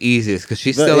 Velma's the easiest because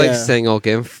she's still like single,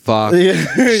 getting fucked.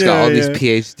 She's got all these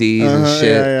PhDs and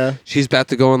shit. Yeah. She's about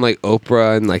to go on like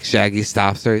Oprah, and like Shaggy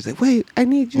stops her. He's like, "Wait, I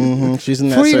need you." She's in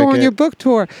that before you go on circuit. your book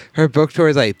tour. Her book tour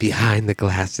is like behind the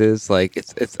glasses. Like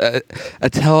it's a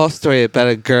tell-all story about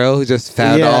a girl who just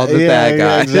found all the bad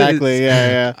guys. Exactly.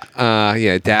 Yeah.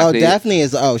 Daphne. Daphne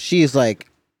is. She's like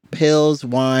pills,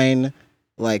 wine.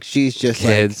 Like she's just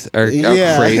kids like,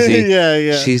 are crazy.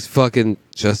 Yeah. She's fucking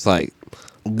just like.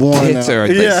 Worn Tits out. are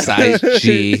like size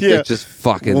G. They're just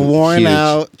fucking worn huge.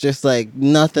 out, just like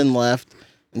nothing left.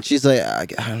 And she's like,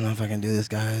 I don't know if I can do this,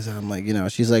 guys. And I'm like,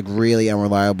 she's like really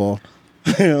unreliable.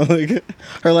 Like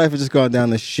her life is just going down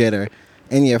the shitter.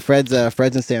 And yeah, Fred's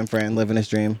in San Fran, living his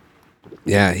dream.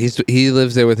 Yeah, he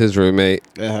lives there with his roommate.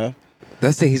 Uh-huh.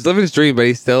 That's the thing. He's living his dream, but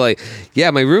he's still like,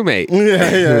 yeah, my roommate.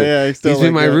 Yeah. He's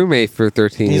been my roommate for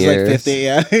 13 he's years. Like 50.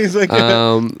 Yeah, he's like.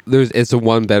 It's a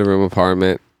 1-bedroom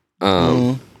apartment.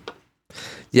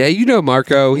 Yeah,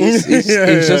 Marco. He's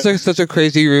just like such a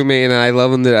crazy roommate, and I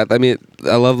love him to death. I mean,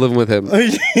 I love living with him.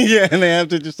 Yeah, and they have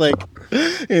to just like,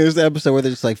 there's the episode where they're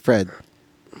just like, Fred,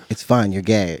 it's fine, you're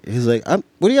gay. He's like, what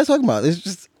are you guys talking about? It's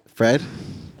just Fred.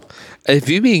 If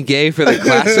you mean gay for the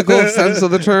classical sense of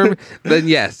the term, then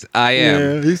yes, I am.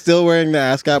 Yeah, he's still wearing the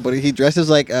ascot, but he dresses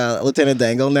like Lieutenant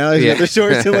Dangle now. He's got the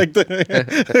shorts and like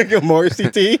like a Morrissey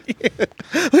tee,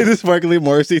 like the sparkly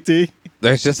Morrissey tee.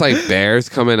 There's just like bears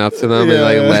coming up to them in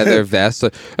like leather vests.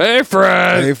 Like, hey,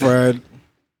 Fred. Hey, Fred.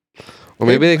 Or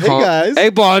maybe they call him, guys. hey,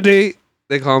 Blondie.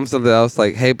 They call him something else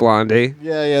like, hey, Blondie.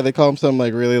 Yeah. They call him something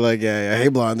like really like Hey,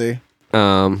 Blondie.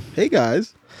 Hey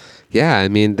guys. Yeah, I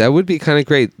mean, that would be kind of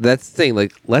great. That's the thing.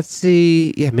 Like, let's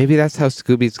see. Yeah, maybe that's how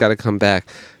Scooby's got to come back.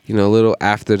 A little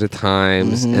after the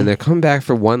times, and they're coming back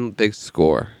for one big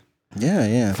score.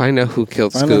 Yeah. Find out who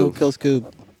killed Scoob. Find out who killed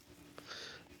Scoob.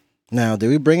 Now, do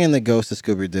we bring in the ghost of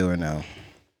Scooby-Doo or no?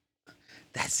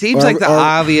 That seems like the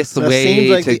obvious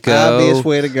way to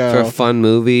go for a fun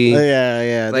movie.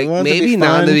 Yeah. Like maybe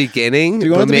not in the beginning, do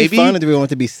we want but it to maybe be fun, or do we want it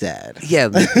to be sad? Yeah.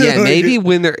 Maybe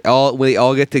when they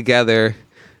all get together,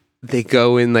 they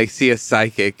go and like see a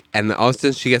psychic, and all of a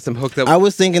sudden she gets them hooked up. I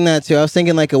was thinking that too. I was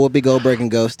thinking like a Whoopi Goldberg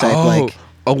and Ghost type.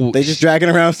 They just dragging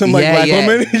around some like black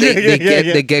woman.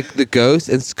 They get the ghost,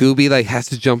 and Scooby like has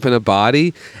to jump in a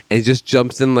body, and he just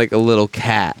jumps in like a little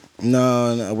cat.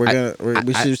 No,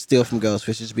 we should steal from Ghost.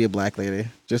 We should just be a black lady,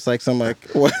 just like some like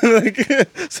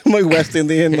some like West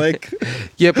Indian like.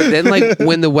 Yeah, but then like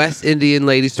when the West Indian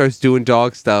lady starts doing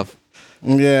dog stuff.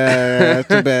 Yeah,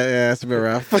 that's a bit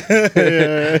rough.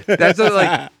 Yeah. That's what,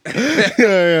 like.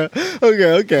 Yeah.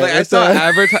 Okay. Like I saw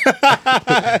advertising.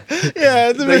 Yeah,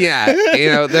 it's a bit.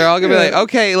 Yeah, they're all gonna be like,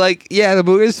 okay, like, yeah, the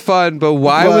movie is fun, but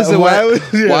why'd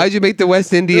you make the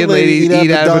West Indian lady eat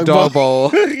out of a dog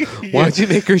bowl? Why'd you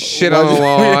make her shit on the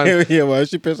lawn? Yeah, why'd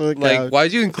she piss on the couch? Like,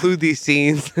 why'd you include these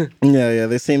scenes? Yeah,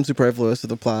 they seem superfluous to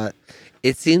the plot.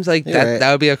 It seems like that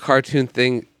would be a cartoon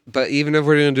thing, but even if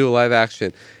we're gonna do a live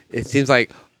action, it seems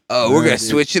like, we're gonna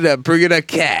switch it up, bring in a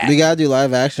cat. We gotta do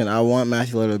live action. I want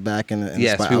Matthew Lillard back in the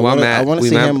yes, spot. we want Matt. I want to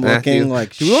see him looking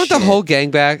like. Do we want the whole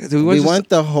gang back? Do we want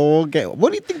the whole gang.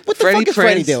 What do you think? What the fuck is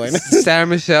Freddie doing? Sarah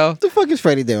Michelle. What the fuck is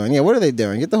Freddie doing? Yeah, what are they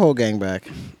doing? Get the whole gang back.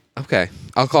 Okay,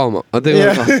 I'll call him up.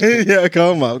 Yeah,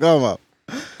 call him up.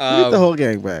 Get the whole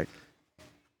gang back.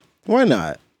 Why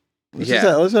not?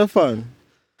 Let's have fun.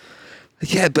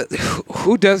 Yeah, but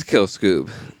who does kill Scoob?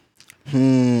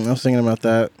 I was thinking about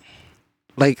that.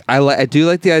 Like I do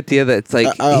like the idea that it's like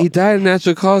he died of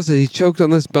natural causes. He choked on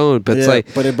this bone, but it's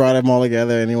like, but it brought them all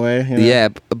together anyway. You know? Yeah,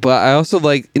 but I also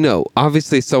like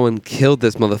obviously someone killed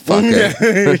this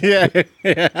motherfucker. yeah.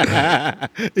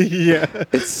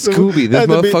 It's Scooby. This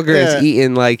motherfucker is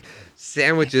eating like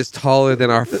sandwiches taller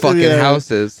than our fucking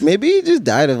houses. Maybe he just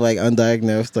died of like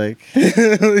undiagnosed like.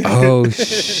 Oh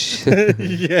shit.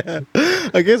 Yeah,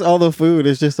 I guess all the food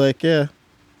is just like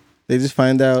They just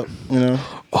find out,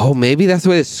 Oh, maybe that's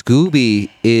what Scooby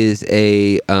is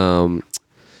a, Scooby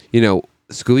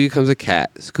becomes a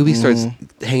cat. Scooby starts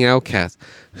hanging out with cats.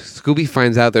 Scooby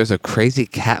finds out there's a crazy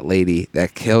cat lady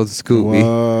that killed Scooby.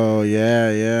 Oh,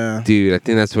 yeah. Dude, I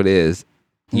think that's what it is.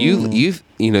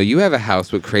 You have a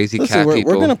house with crazy cat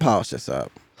people. We're gonna polish this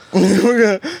up.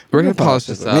 we're gonna polish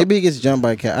this up. Maybe he gets jumped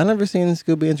by a cat. I've never seen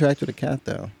Scooby interact with a cat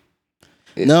though.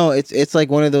 No, it's like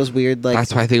one of those weird like.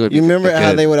 That's why I think it would. You remember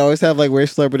how they would always have like weird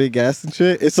celebrity guests and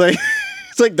shit? It's like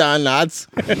Don Knotts.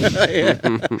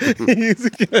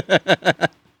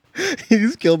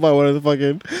 He's killed by one of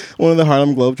the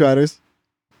Harlem Globetrotters.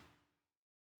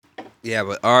 Yeah,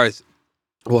 but ours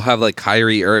will have like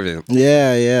Kyrie Irving.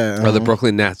 Yeah. Or the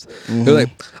Brooklyn Nets. They're like,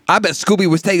 I bet Scooby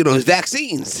was taking those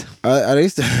vaccines. Are they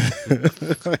still?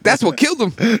 That's what killed him.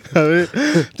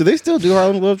 Do they still do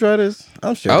Harlem Globetrotters?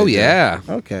 I'm sure. Oh yeah.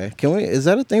 Okay. Can we? Is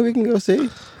that a thing we can go see?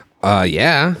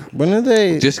 Yeah. When are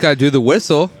they? Just gotta do the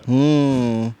whistle.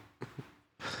 Come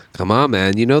on,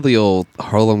 man. You know the old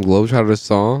Harlem Globetrotters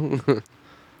song?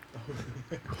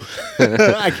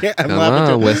 I can't. Come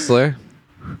on, Whistler.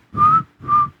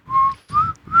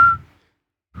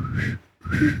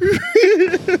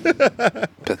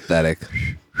 Pathetic.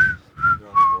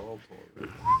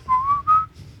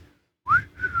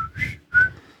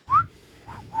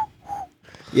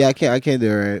 Yeah, I can't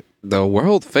do it right. The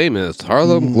world famous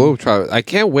Harlem Globetrotters. I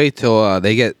can't wait till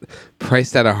they get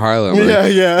priced out of Harlem.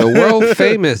 Yeah. The world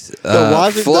famous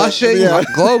Flushing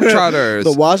Globetrotters.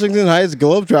 The Washington Heights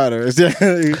Globetrotters. Yeah.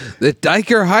 The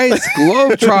Diker Heights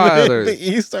Globetrotters. The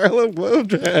East Harlem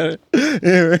Globetrotters.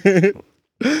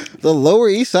 The Lower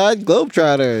East Side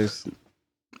Globetrotters.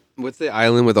 What's the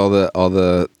island with all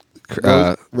the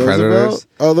predators?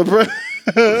 Oh,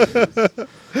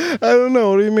 I don't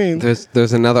know. What do you mean?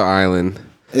 There's another island.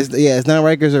 It's not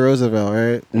Rikers or Roosevelt,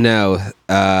 right? No.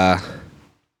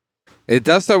 It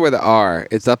does start with an R.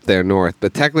 It's up there north,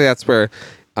 but technically that's where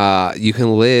you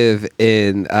can live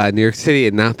in New York City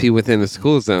and not be within a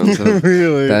school zone. So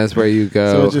really? That's where you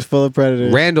go. So it's just full of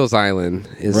predators. Randall's Island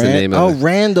is the name of it. Oh,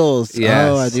 Randall's. Yes.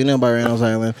 Oh, I do know about Randall's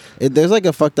Island. There's like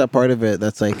a fucked up part of it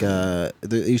that's like there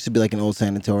used to be like an old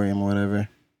sanatorium or whatever.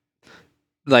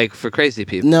 Like for crazy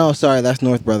people. No, sorry, that's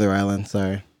North Brother Island.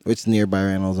 Sorry. Which is nearby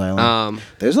Randall's Island.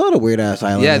 There's a lot of weird ass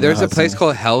islands. Yeah, there's a place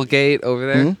called Hellgate over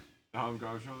there.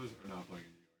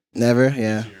 Never,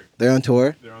 yeah. They're on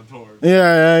tour.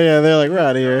 Yeah. They're like, we're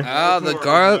out of here. Oh, the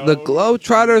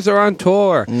Globetrotters are on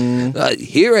tour.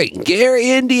 Here in Gary,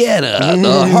 Indiana,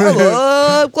 the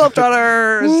Harlem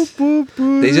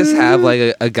Globetrotters. They just have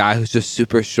like a guy who's just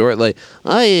super short, like,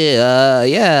 oh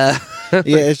yeah. Yeah,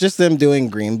 it's just them doing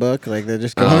Green Book. Like they're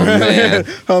just going Oh, man.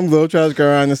 Harlem Globetrotters go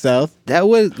around the South. That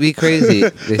would be crazy.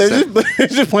 They're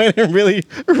just playing in really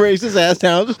racist ass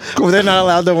towns where they're not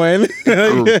allowed to win.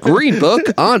 Green Book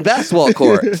on basketball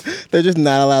court. They're just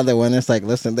not allowed to win. It's like,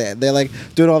 listen, they're like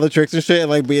doing all the tricks and shit and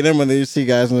like beating them when they just see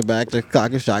guys in the back. They're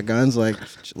cocking shotguns. Like,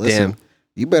 listen, Damn.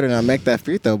 you better not make that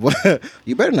free throw, boy.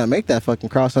 You better not make that fucking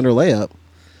cross under layup.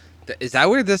 Is that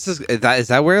where this is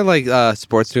that where like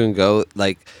sports doing go?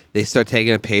 Like they start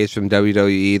taking a page from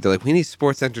WWE. They're like, we need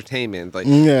sports entertainment. Like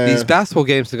Yeah. these basketball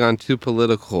games have gone too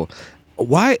political.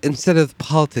 Why instead of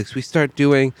politics we start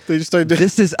doing They just start doing.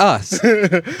 this is us,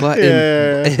 but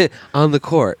Yeah. on the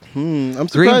court. I'm Green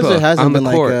surprised Book it hasn't on the been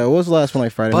like. court. What was the last one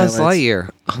like Friday Buzz Night Lights? Lightyear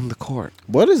on the court.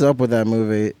 What is up with that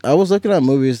movie? I was looking at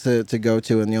movies to go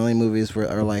to, and the only movies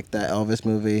are like that Elvis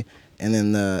movie, and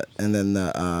then the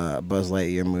Buzz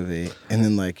Lightyear movie, and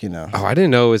then like Oh, I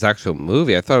didn't know it was an actual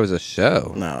movie. I thought it was a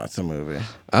show. no, it's a movie.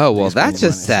 Oh, well, They spend that's the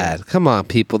just money, sad. Come on,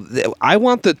 people. I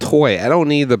want the toy. I don't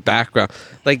need the background.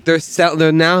 Like they're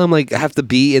now I'm like I have to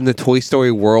be in the Toy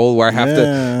Story world where I have Yeah.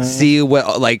 to see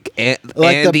what like the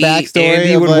Andy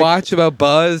backstory of, would like- watch about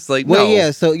Buzz. Like Well,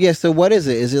 no. So what is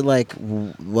it? Is it like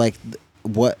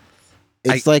what?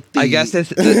 It's like I guess it's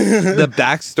the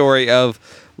backstory of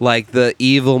like the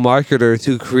evil marketers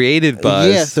who created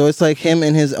Buzz. Yeah, so it's like him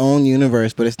in his own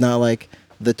universe, but it's not like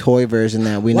the toy version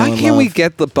that we know. Why and can't we love.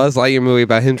 get the Buzz Lightyear movie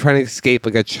about him trying to escape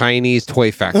like a Chinese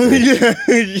toy factory?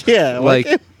 yeah, Like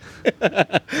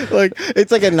like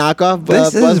it's like a knockoff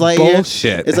This is Buzz Lightyear.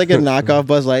 bullshit. It's like a knockoff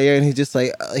Buzz Lightyear, and he's just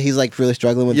like he's like really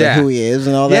struggling with Yeah. like, who he is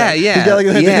and all yeah, that. yeah, He's got, like,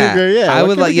 that yeah. big- yeah. I why would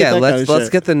can't we like, get yeah. that kind Let's of let's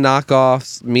shit? get the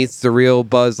knockoffs meets the real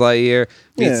Buzz Lightyear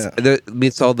meets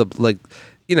meets all the like,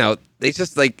 they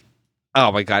just like,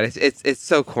 oh my god, it's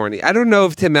so corny. I don't know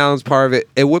if Tim Allen's part of it.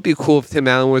 It would be cool if Tim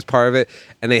Allen was part of it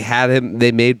and they had him.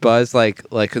 They made Buzz like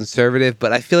conservative,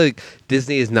 but I feel like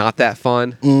Disney is not that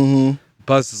fun. Mm-hmm.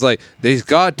 Buzz is like, these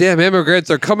goddamn immigrants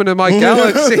are coming to my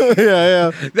galaxy. yeah.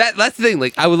 That's the thing.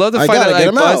 Like, I would love to I find gotta out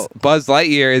get like him Buzz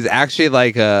Lightyear is actually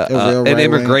like A real an right-wing.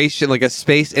 immigration, like a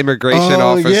space immigration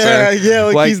Oh officer. yeah.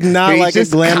 Like he's not he like a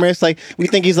just- glamorous. Like we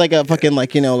think he's like a fucking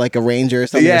like like a ranger or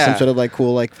something. Or Yeah. some sort of like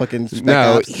cool like fucking. Spec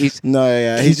No, ops. he's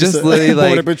he's just a literally like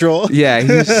border patrol. Yeah,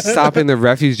 he's stopping the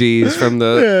refugees from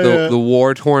the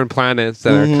war torn planets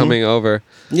that Mm-hmm. are coming over.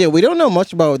 Yeah, we don't know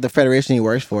much about the federation he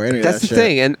works for. Any of That's that the shit.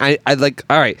 thing, and I like.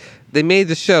 All right, they made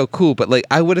the show cool, but like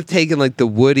I would have taken like the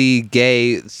Woody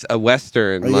gay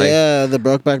western. Like, yeah, the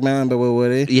Brokeback Mountain, but with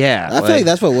Woody. yeah, I feel like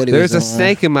that's what Woody There's was a doing.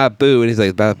 snake in my boot, and he's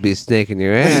like, about to be a snake in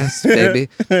your ass, baby.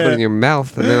 Put it in your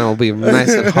mouth, and then I'll be nice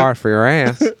and hard for your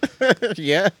ass.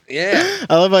 Yeah. Yeah.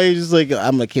 I love how you just like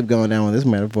I'm gonna keep going down with this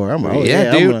metaphor. I'm like,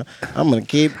 Yeah, dude. I'm gonna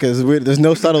keep because there's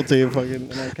no subtlety in fucking.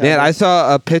 Man, I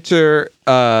saw a picture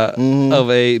of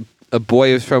a boy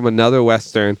who's from another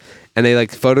western, and they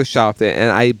like photoshopped it, and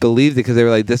I believed it because they were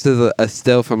like, "This is a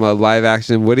still from a live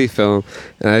action Woody film,"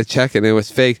 and I checked it, and it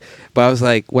was fake. But I was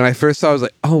like, when I first saw, it, I was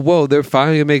like, "Oh, whoa! They're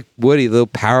finally gonna make Woody the little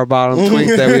power bottom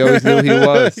twink that we always knew he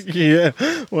was." Yeah.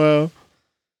 Well,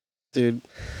 dude,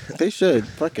 they should.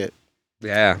 Fuck it.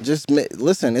 Yeah. Just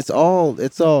listen.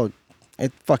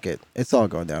 Fuck it. It's all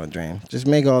going down the drain. Just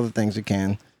make all the things you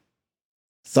can.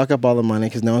 Suck up all the money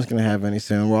because no one's gonna have any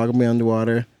soon. We're all gonna be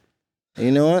underwater. And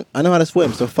you know what? I know how to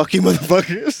swim, so fuck you,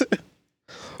 motherfuckers.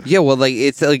 Yeah, well, like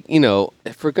it's like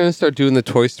if we're gonna start doing the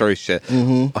Toy Story shit,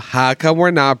 how come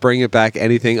we're not bringing back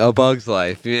anything A Bug's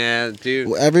Life? Yeah, dude.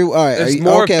 All right. There's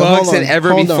more bugs than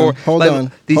ever before. Hold Like,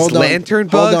 on. these hold on, lantern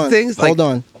hold bug on, things, Hold like-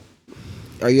 on.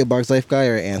 Are you a Bugs Life guy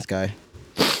or an Ants guy?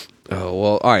 Oh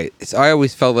well, all right. So I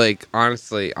always felt like,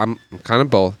 honestly, I'm kind of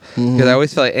both because I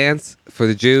always felt like ants for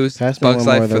the Jews, Pass me Bugs one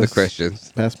more Life of for the those.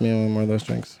 Christians. Pass me one more of those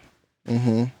drinks.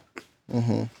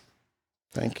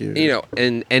 Thank you.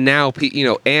 And now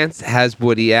ants has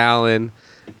Woody Allen,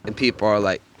 and people are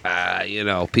like,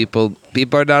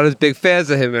 people are not as big fans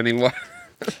of him anymore.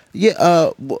 Yeah.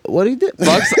 What he did?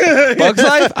 Bugs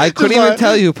Life. I couldn't even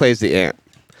tell you who plays the ant.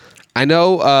 I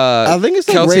know. I think it's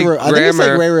like Kelsey Ray. I think it's like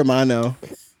Grammer. Ray Romano.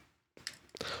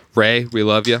 Ray, we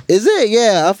love you. Is it?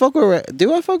 Yeah, I fuck with Ray.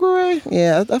 Do I fuck with Ray?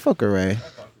 Yeah, I fuck with Ray.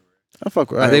 I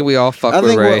fuck with Ray. I think we all fuck I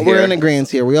with think Ray we're here. in agreement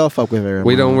here. We all fuck with Ray.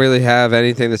 We don't Romano. really have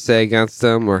anything to say against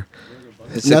them or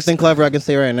Nothing clever I can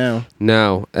say right now.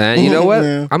 No, and you know what?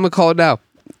 Yeah. I'm gonna call it now.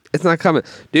 It's not coming,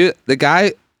 dude. The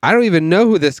guy, I don't even know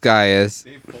who this guy is.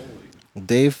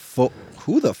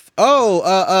 Who the?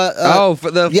 Oh,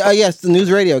 For the yes, the news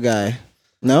radio guy.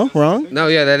 No, wrong. no,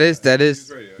 yeah, that is Dave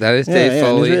Yeah, news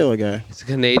Foley. radio guy. He's a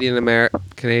Canadian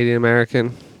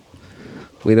American.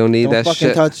 We don't need Don't that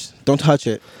fucking shit. Don't touch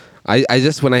it. I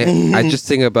just I just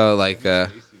think about like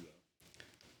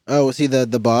Oh, was he the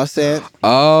boss ant?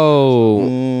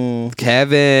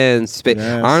 Kevin Spacey.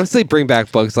 Yes. Honestly, bring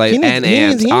back Bugs Life and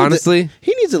ants. Honestly,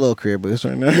 he needs a little career boost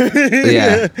right now.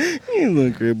 Yeah. He needs a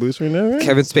little career boost right now, right?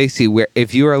 Kevin Spacey. Where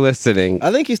if you are listening,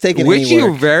 I think he's taking which any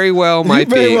you work. very well might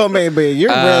You very be. well may be.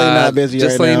 You're really not busy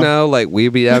just right let now. you know, like we'd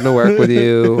be down to work with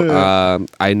you.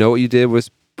 I know what you did was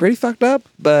pretty fucked up,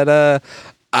 but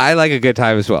I like a good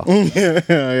time as well.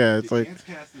 Yeah, it's like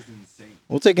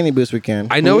we'll take any boost we can.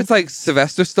 I know it's like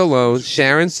Sylvester Stallone,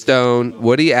 Sharon Stone,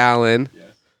 Woody Allen.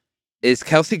 Is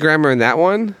Kelsey Grammer in that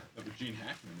one? Gene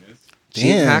Hackman is.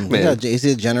 Gene Damn, Hackman. yeah, is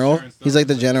he a general? He's like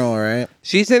the general, right?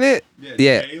 She's in it?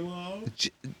 Yeah. J-Lo,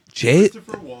 J.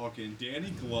 Christopher Walken,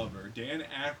 Danny Glover, Dan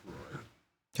Aykroyd.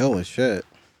 Holy shit.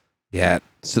 Yeah.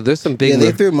 So there's some big. Yeah,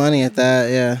 they threw money at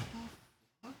that. Yeah,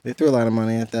 they threw a lot of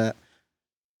money at that.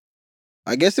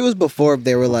 I guess it was before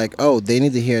they were like, oh, they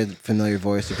need to hear a familiar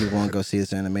voice if people want to go see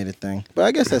this animated thing. But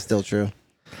I guess that's still true.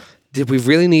 Did we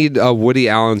really need Woody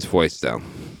Allen's voice though?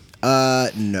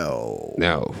 No.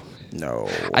 No.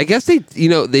 I guess they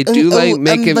do like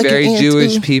making like very an ant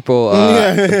Jewish too. people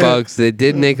bugs. They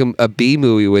did make a B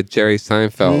movie with Jerry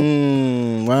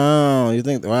Seinfeld. Wow, you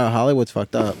think? Wow, Hollywood's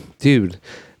fucked up. Dude.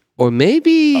 Or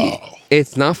maybe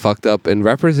it's not fucked up and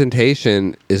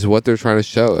representation is what they're trying to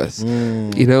show us.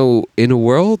 You know, in a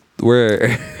world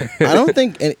where I don't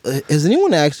think has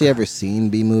anyone actually ever seen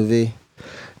B movie?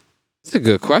 It's a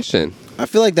good question. I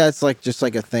feel like that's like just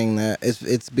like a thing that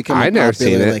it's become a I've never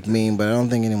popular seen it. like meme, but I don't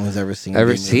think anyone's ever seen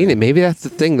It? Maybe that's the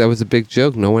thing. That was a big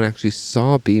joke. No one actually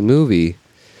saw B movie.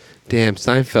 Damn,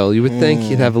 Seinfeld. You would think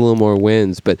he'd have a little more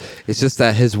wins, but it's just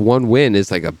that his one win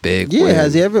is like a big Yeah, win.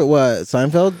 has he ever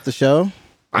Seinfeld the show?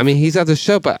 I mean, he's at the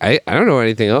show, but I don't know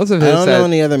anything else of his. I don't know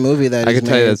any other movie that I he's can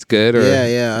tell you made. that's good. Or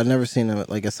Yeah, I've never seen a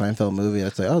Seinfeld movie.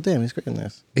 That's like, oh damn, he's great in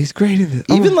this. he's great in this.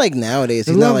 Even like nowadays,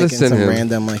 I he's not love like in this in some him.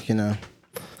 random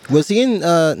Was he in?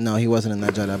 No, he wasn't in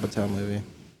that Judd Apatow movie.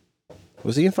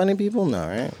 Was he in Funny People? No,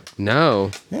 right?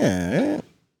 no, Yeah, right?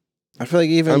 I feel like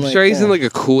even. I'm like, sure he's yeah. in like a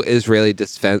cool Israeli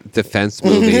defense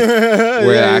movie where Yeah,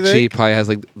 you actually he think? probably has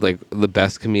like the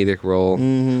best comedic role,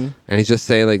 Mhm. and he's just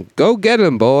saying like, "Go get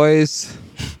him, boys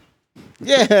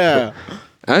Yeah.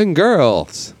 and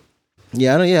girls."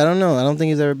 Yeah, I don't know. I don't think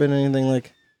he's ever been in anything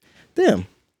like. Damn.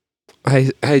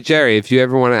 Hey Jerry, if you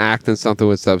ever want to act in something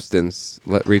with substance,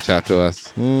 reach out to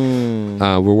us.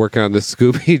 We're working on the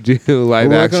Scooby Doo live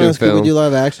We're working on action a film, Scooby-Doo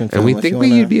live action film. and we if think you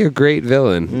wanna- you'd be a great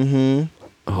villain. Mhm.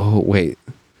 Oh wait,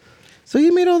 So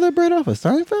you made all that bread off of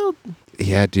Seinfeld?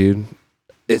 yeah, dude.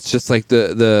 It's just like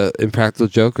the Impractical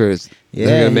Jokers. Yeah,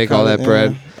 They're gonna he make all called that it,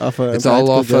 bread. Off of It's all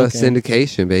off Impractical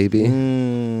syndication, baby.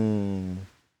 Mm.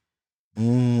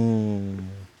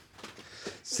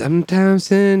 Sometimes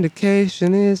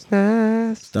syndication is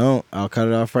nice. Don't. I'll cut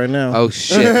it off right now. Oh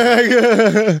shit!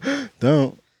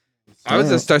 Don't. I was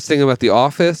gonna start thinking about The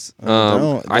Office.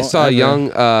 Don't I saw ever. a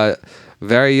young,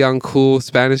 very young, cool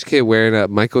Spanish kid wearing a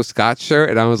Michael Scott shirt,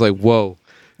 and I was like, "Whoa,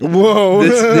 Whoa.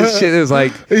 this shit is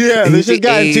like." Yeah, this shit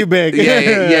gotten too big.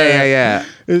 Yeah.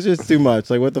 It's just too much.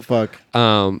 Like, what the fuck?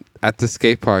 At the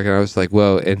skate park, and I was like,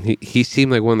 "Whoa!" And he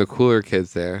seemed like one of the cooler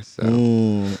kids there. So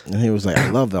And he was like, I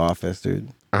love The Office, dude.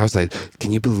 I was like,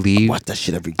 "Can you believe?" Watch that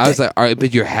shit every day. I was like, "All right,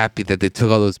 but you're happy that they took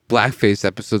all those blackface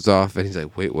episodes off?" And he's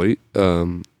like, "Wait, what? Are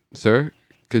you, sir,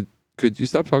 could you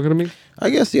stop talking to me?" I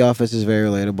guess The Office is very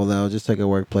relatable, though. Just like a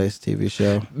workplace TV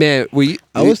show. Man,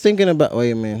 I was thinking about.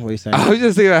 Wait a minute. What are you saying? I was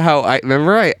just thinking about how I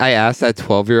asked that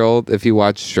 12-year-old if he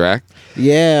watched Shrek,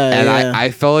 Yeah. and yeah.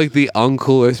 I felt like the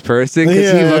uncoolest person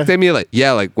because he Yeah. looked at me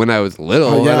like when I was little,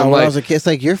 Oh, and yeah, I'm when I like, was a kid, it's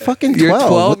like, you're fucking 12. you're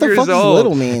 12 What the years fuck does old.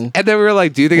 little mean? And then we were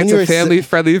like, do you think When it's you a were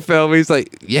family-friendly film? He's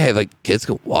like, yeah, like kids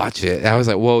can watch it. And I was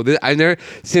like, whoa, I've never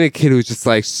seen a kid who was just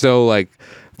like so like,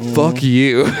 fuck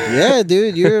you. Yeah,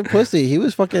 dude, you're a pussy. He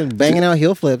was fucking banging out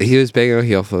heel flips. He was banging on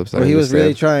heel flips. He was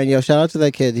really trying. Yo, shout out to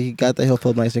that kid. He got the heel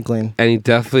flip nice and clean. And he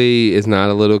definitely is not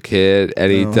a little kid,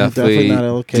 and he No, definitely not a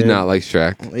little kid. did not like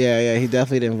Shrek. Yeah, he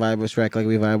definitely didn't vibe with Shrek like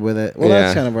we vibe with it. Well, Yeah.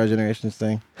 that's kind of our generation's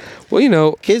thing. Well, you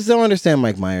know, Kids don't understand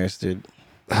Mike Myers, dude.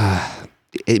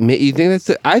 you think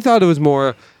I thought it was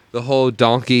more the whole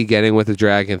donkey getting with the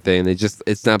dragon thing.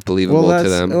 It's not believable to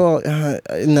them.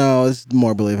 No, it's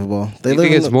more believable. They You live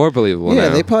think in it's the- more believable Yeah,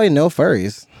 now? they probably know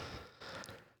furries.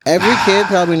 Every kid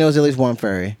probably knows at least one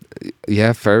furry.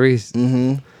 Yeah, furries.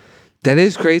 Mm-hmm. That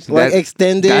is crazy. Like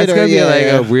extended. That's or, gonna be yeah, like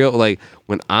yeah. a real like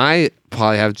when I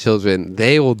probably have children,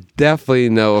 they will definitely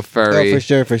know a Oh, furry.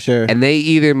 for sure. And they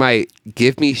either might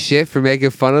give me shit for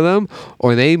making fun of them,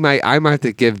 or I might have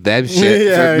to give them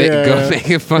shit for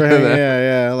making fun of them.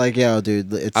 Yeah. Like, yo,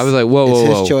 dude. I was like, whoa, it's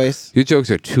whoa, his choice. Your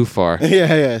jokes are too far.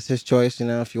 Yeah. It's his choice. You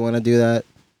know, if you want to do that,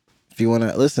 if you want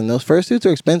to listen, those fursuits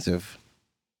are expensive.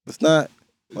 Let's not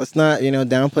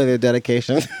downplay their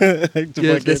dedication.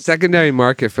 Yeah, the secondary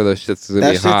market for those shits is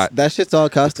gonna be hot. That shit's all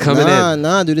custom. coming in.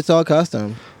 Nah, dude, it's all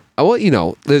custom. well, you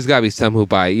know, there's got to be some who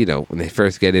buy, you know, when they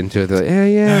first get into it, they're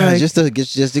like, yeah. just to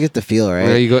get the feel,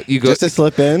 right? You go, just to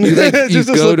slip in. You, like, you Just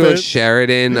to go slip to a in.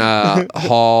 Sheridan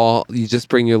hall. You just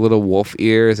bring your little wolf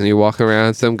ears, and you walk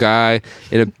around. Some guy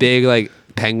in a big like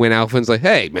penguin outfit's like,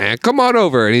 "Hey man, come on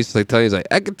over," and he's like telling you, he's like,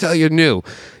 "I can tell you're new."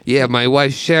 Yeah, my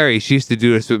wife Sherry, she used to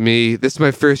do this with me. This is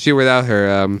my first year without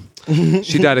her.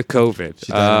 She died of COVID.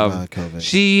 She died of COVID.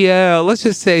 She let's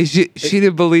just say she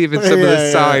didn't believe in some of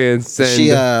the science. And She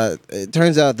it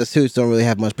turns out the suits don't really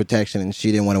have much protection, and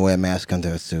she didn't want to wear a mask under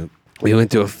a suit. we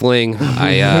went to a fling.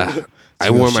 I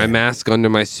real wore my Sherry. mask under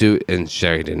my suit, and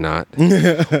Sherry did not.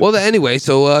 Well, anyway,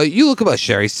 so you look about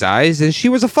Sherry's size, and she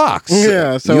was a fox.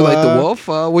 Yeah, so, you like the wolf?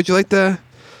 Would you like to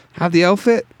have the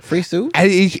outfit? Free suit?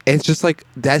 And it's just like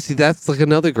that's like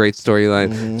another great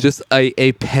storyline. Just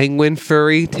a penguin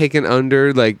furry taken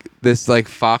under like this like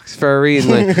fox furry and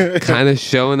like kind of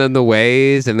showing them the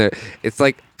ways, and it's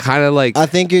like kind of like I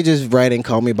think you're just writing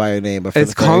 "Call Me by Your Name," but for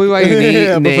it's the Call Me by Your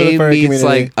Yeah, but for the Name furry meets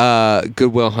community. like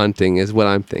Goodwill Hunting is what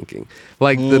I'm thinking.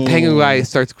 Like the penguin guy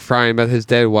starts crying about his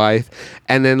dead wife,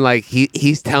 and then like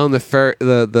he's telling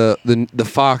the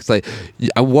fox like,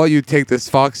 I want you to take this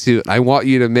fox suit. I want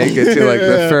you to make it to like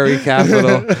the furry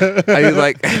capital. And he's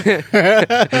like,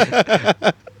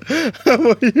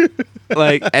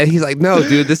 and he's like, no,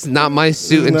 dude, this is not my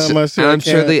suit. This is not my suit, And I I'm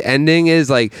sure can't. the ending is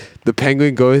like the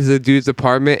penguin goes to the dude's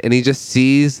apartment and he just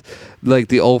sees like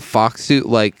the old fox suit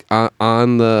like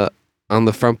on the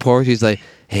front porch. He's like,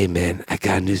 hey man, I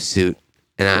got a new suit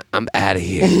and I'm out of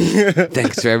here.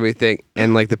 Thanks for everything.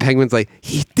 And like the penguin's like,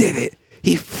 he did it.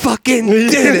 He fucking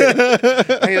did it.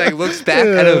 And he like looks back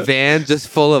at a van just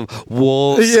full of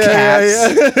wolves,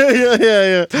 cats,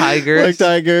 yeah. tigers. Like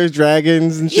tigers,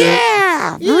 dragons, and shit.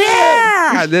 Yeah.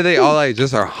 And then they all like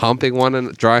just are humping one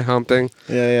and dry humping.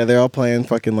 Yeah. They're all playing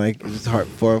fucking like just hard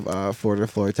four to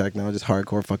floor techno, just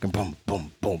hardcore fucking boom,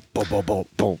 boom, boom, boom, boom, boom,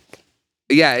 boom.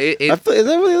 Yeah. Is that what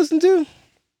they listen to?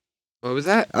 What was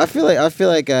that? I feel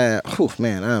like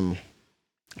man, I'm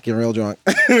getting real drunk.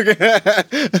 I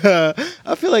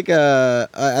feel like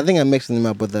I think I'm mixing them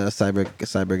up with the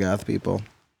cyber goth people.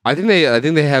 I think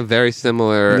they have very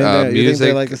similar You think they're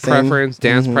music like the same? preference,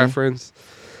 dance preference.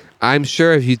 I'm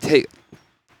sure if you take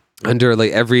under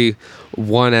like every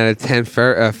 1 out of 10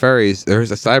 furries,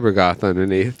 there's a cyber goth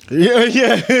underneath. Yeah.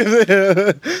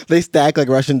 They stack like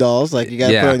Russian dolls. Like you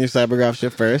gotta Yeah. put on your cyber goth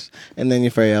shit first, and then your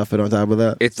furry outfit on top of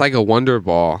that. It's like a wonder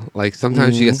ball. Like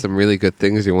sometimes you get some really good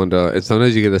things you wonder, and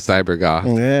sometimes you get a cyber goth.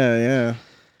 Yeah.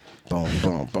 Boom,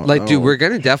 boom, boom. Like, dude, we're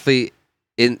gonna definitely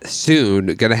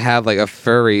soon gonna have like a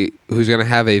furry who's gonna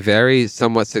have a very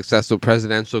somewhat successful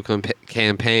presidential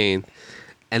campaign,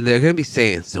 and they're gonna be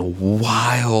saying some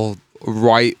wild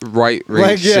right like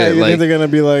shit. you think they're gonna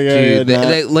be like,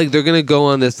 Dude, they're gonna go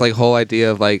on this like whole idea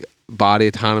of like body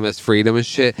autonomous freedom and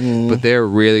shit, but they're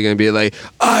really gonna be like,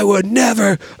 I would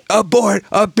never abort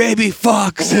a baby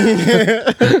fox.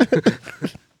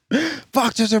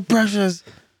 foxes are precious.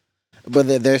 But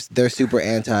they're super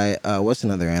anti. What's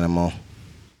another animal?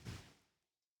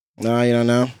 No, you don't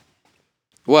know.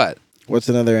 What? What's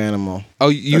another animal? Oh,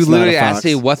 you That's not literally a asked fox.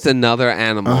 me what's another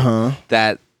animal Uh-huh.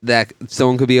 that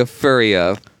someone could be a furry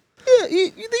of. Yeah,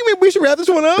 you think maybe we should wrap this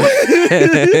one up? Yeah,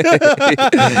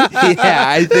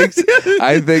 I think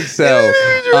so.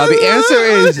 The answer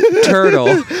is turtle.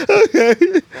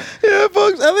 Okay. Yeah,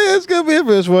 folks, I think that's gonna be it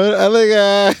for this one. I think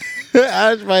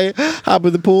I just might hop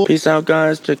in the pool. Peace out,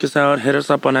 guys. Check us out. Hit us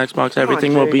up on Xbox.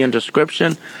 Everything will be in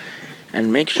description.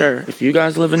 And make sure, if you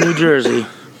guys live in New Jersey,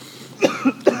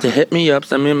 to hit me up,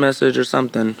 send me a message or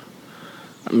something.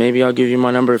 Maybe I'll give you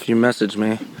my number if you message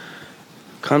me.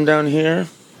 Come down here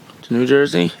to New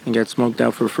Jersey and get smoked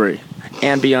out for free.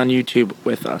 And be on YouTube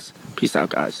with us. Peace out,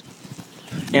 guys.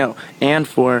 And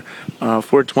for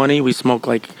 420, we smoke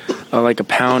like a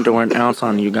pound or an ounce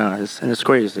on you guys. And it's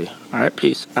crazy. All right,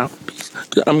 peace out. Peace.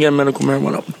 I'm getting medical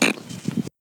marijuana.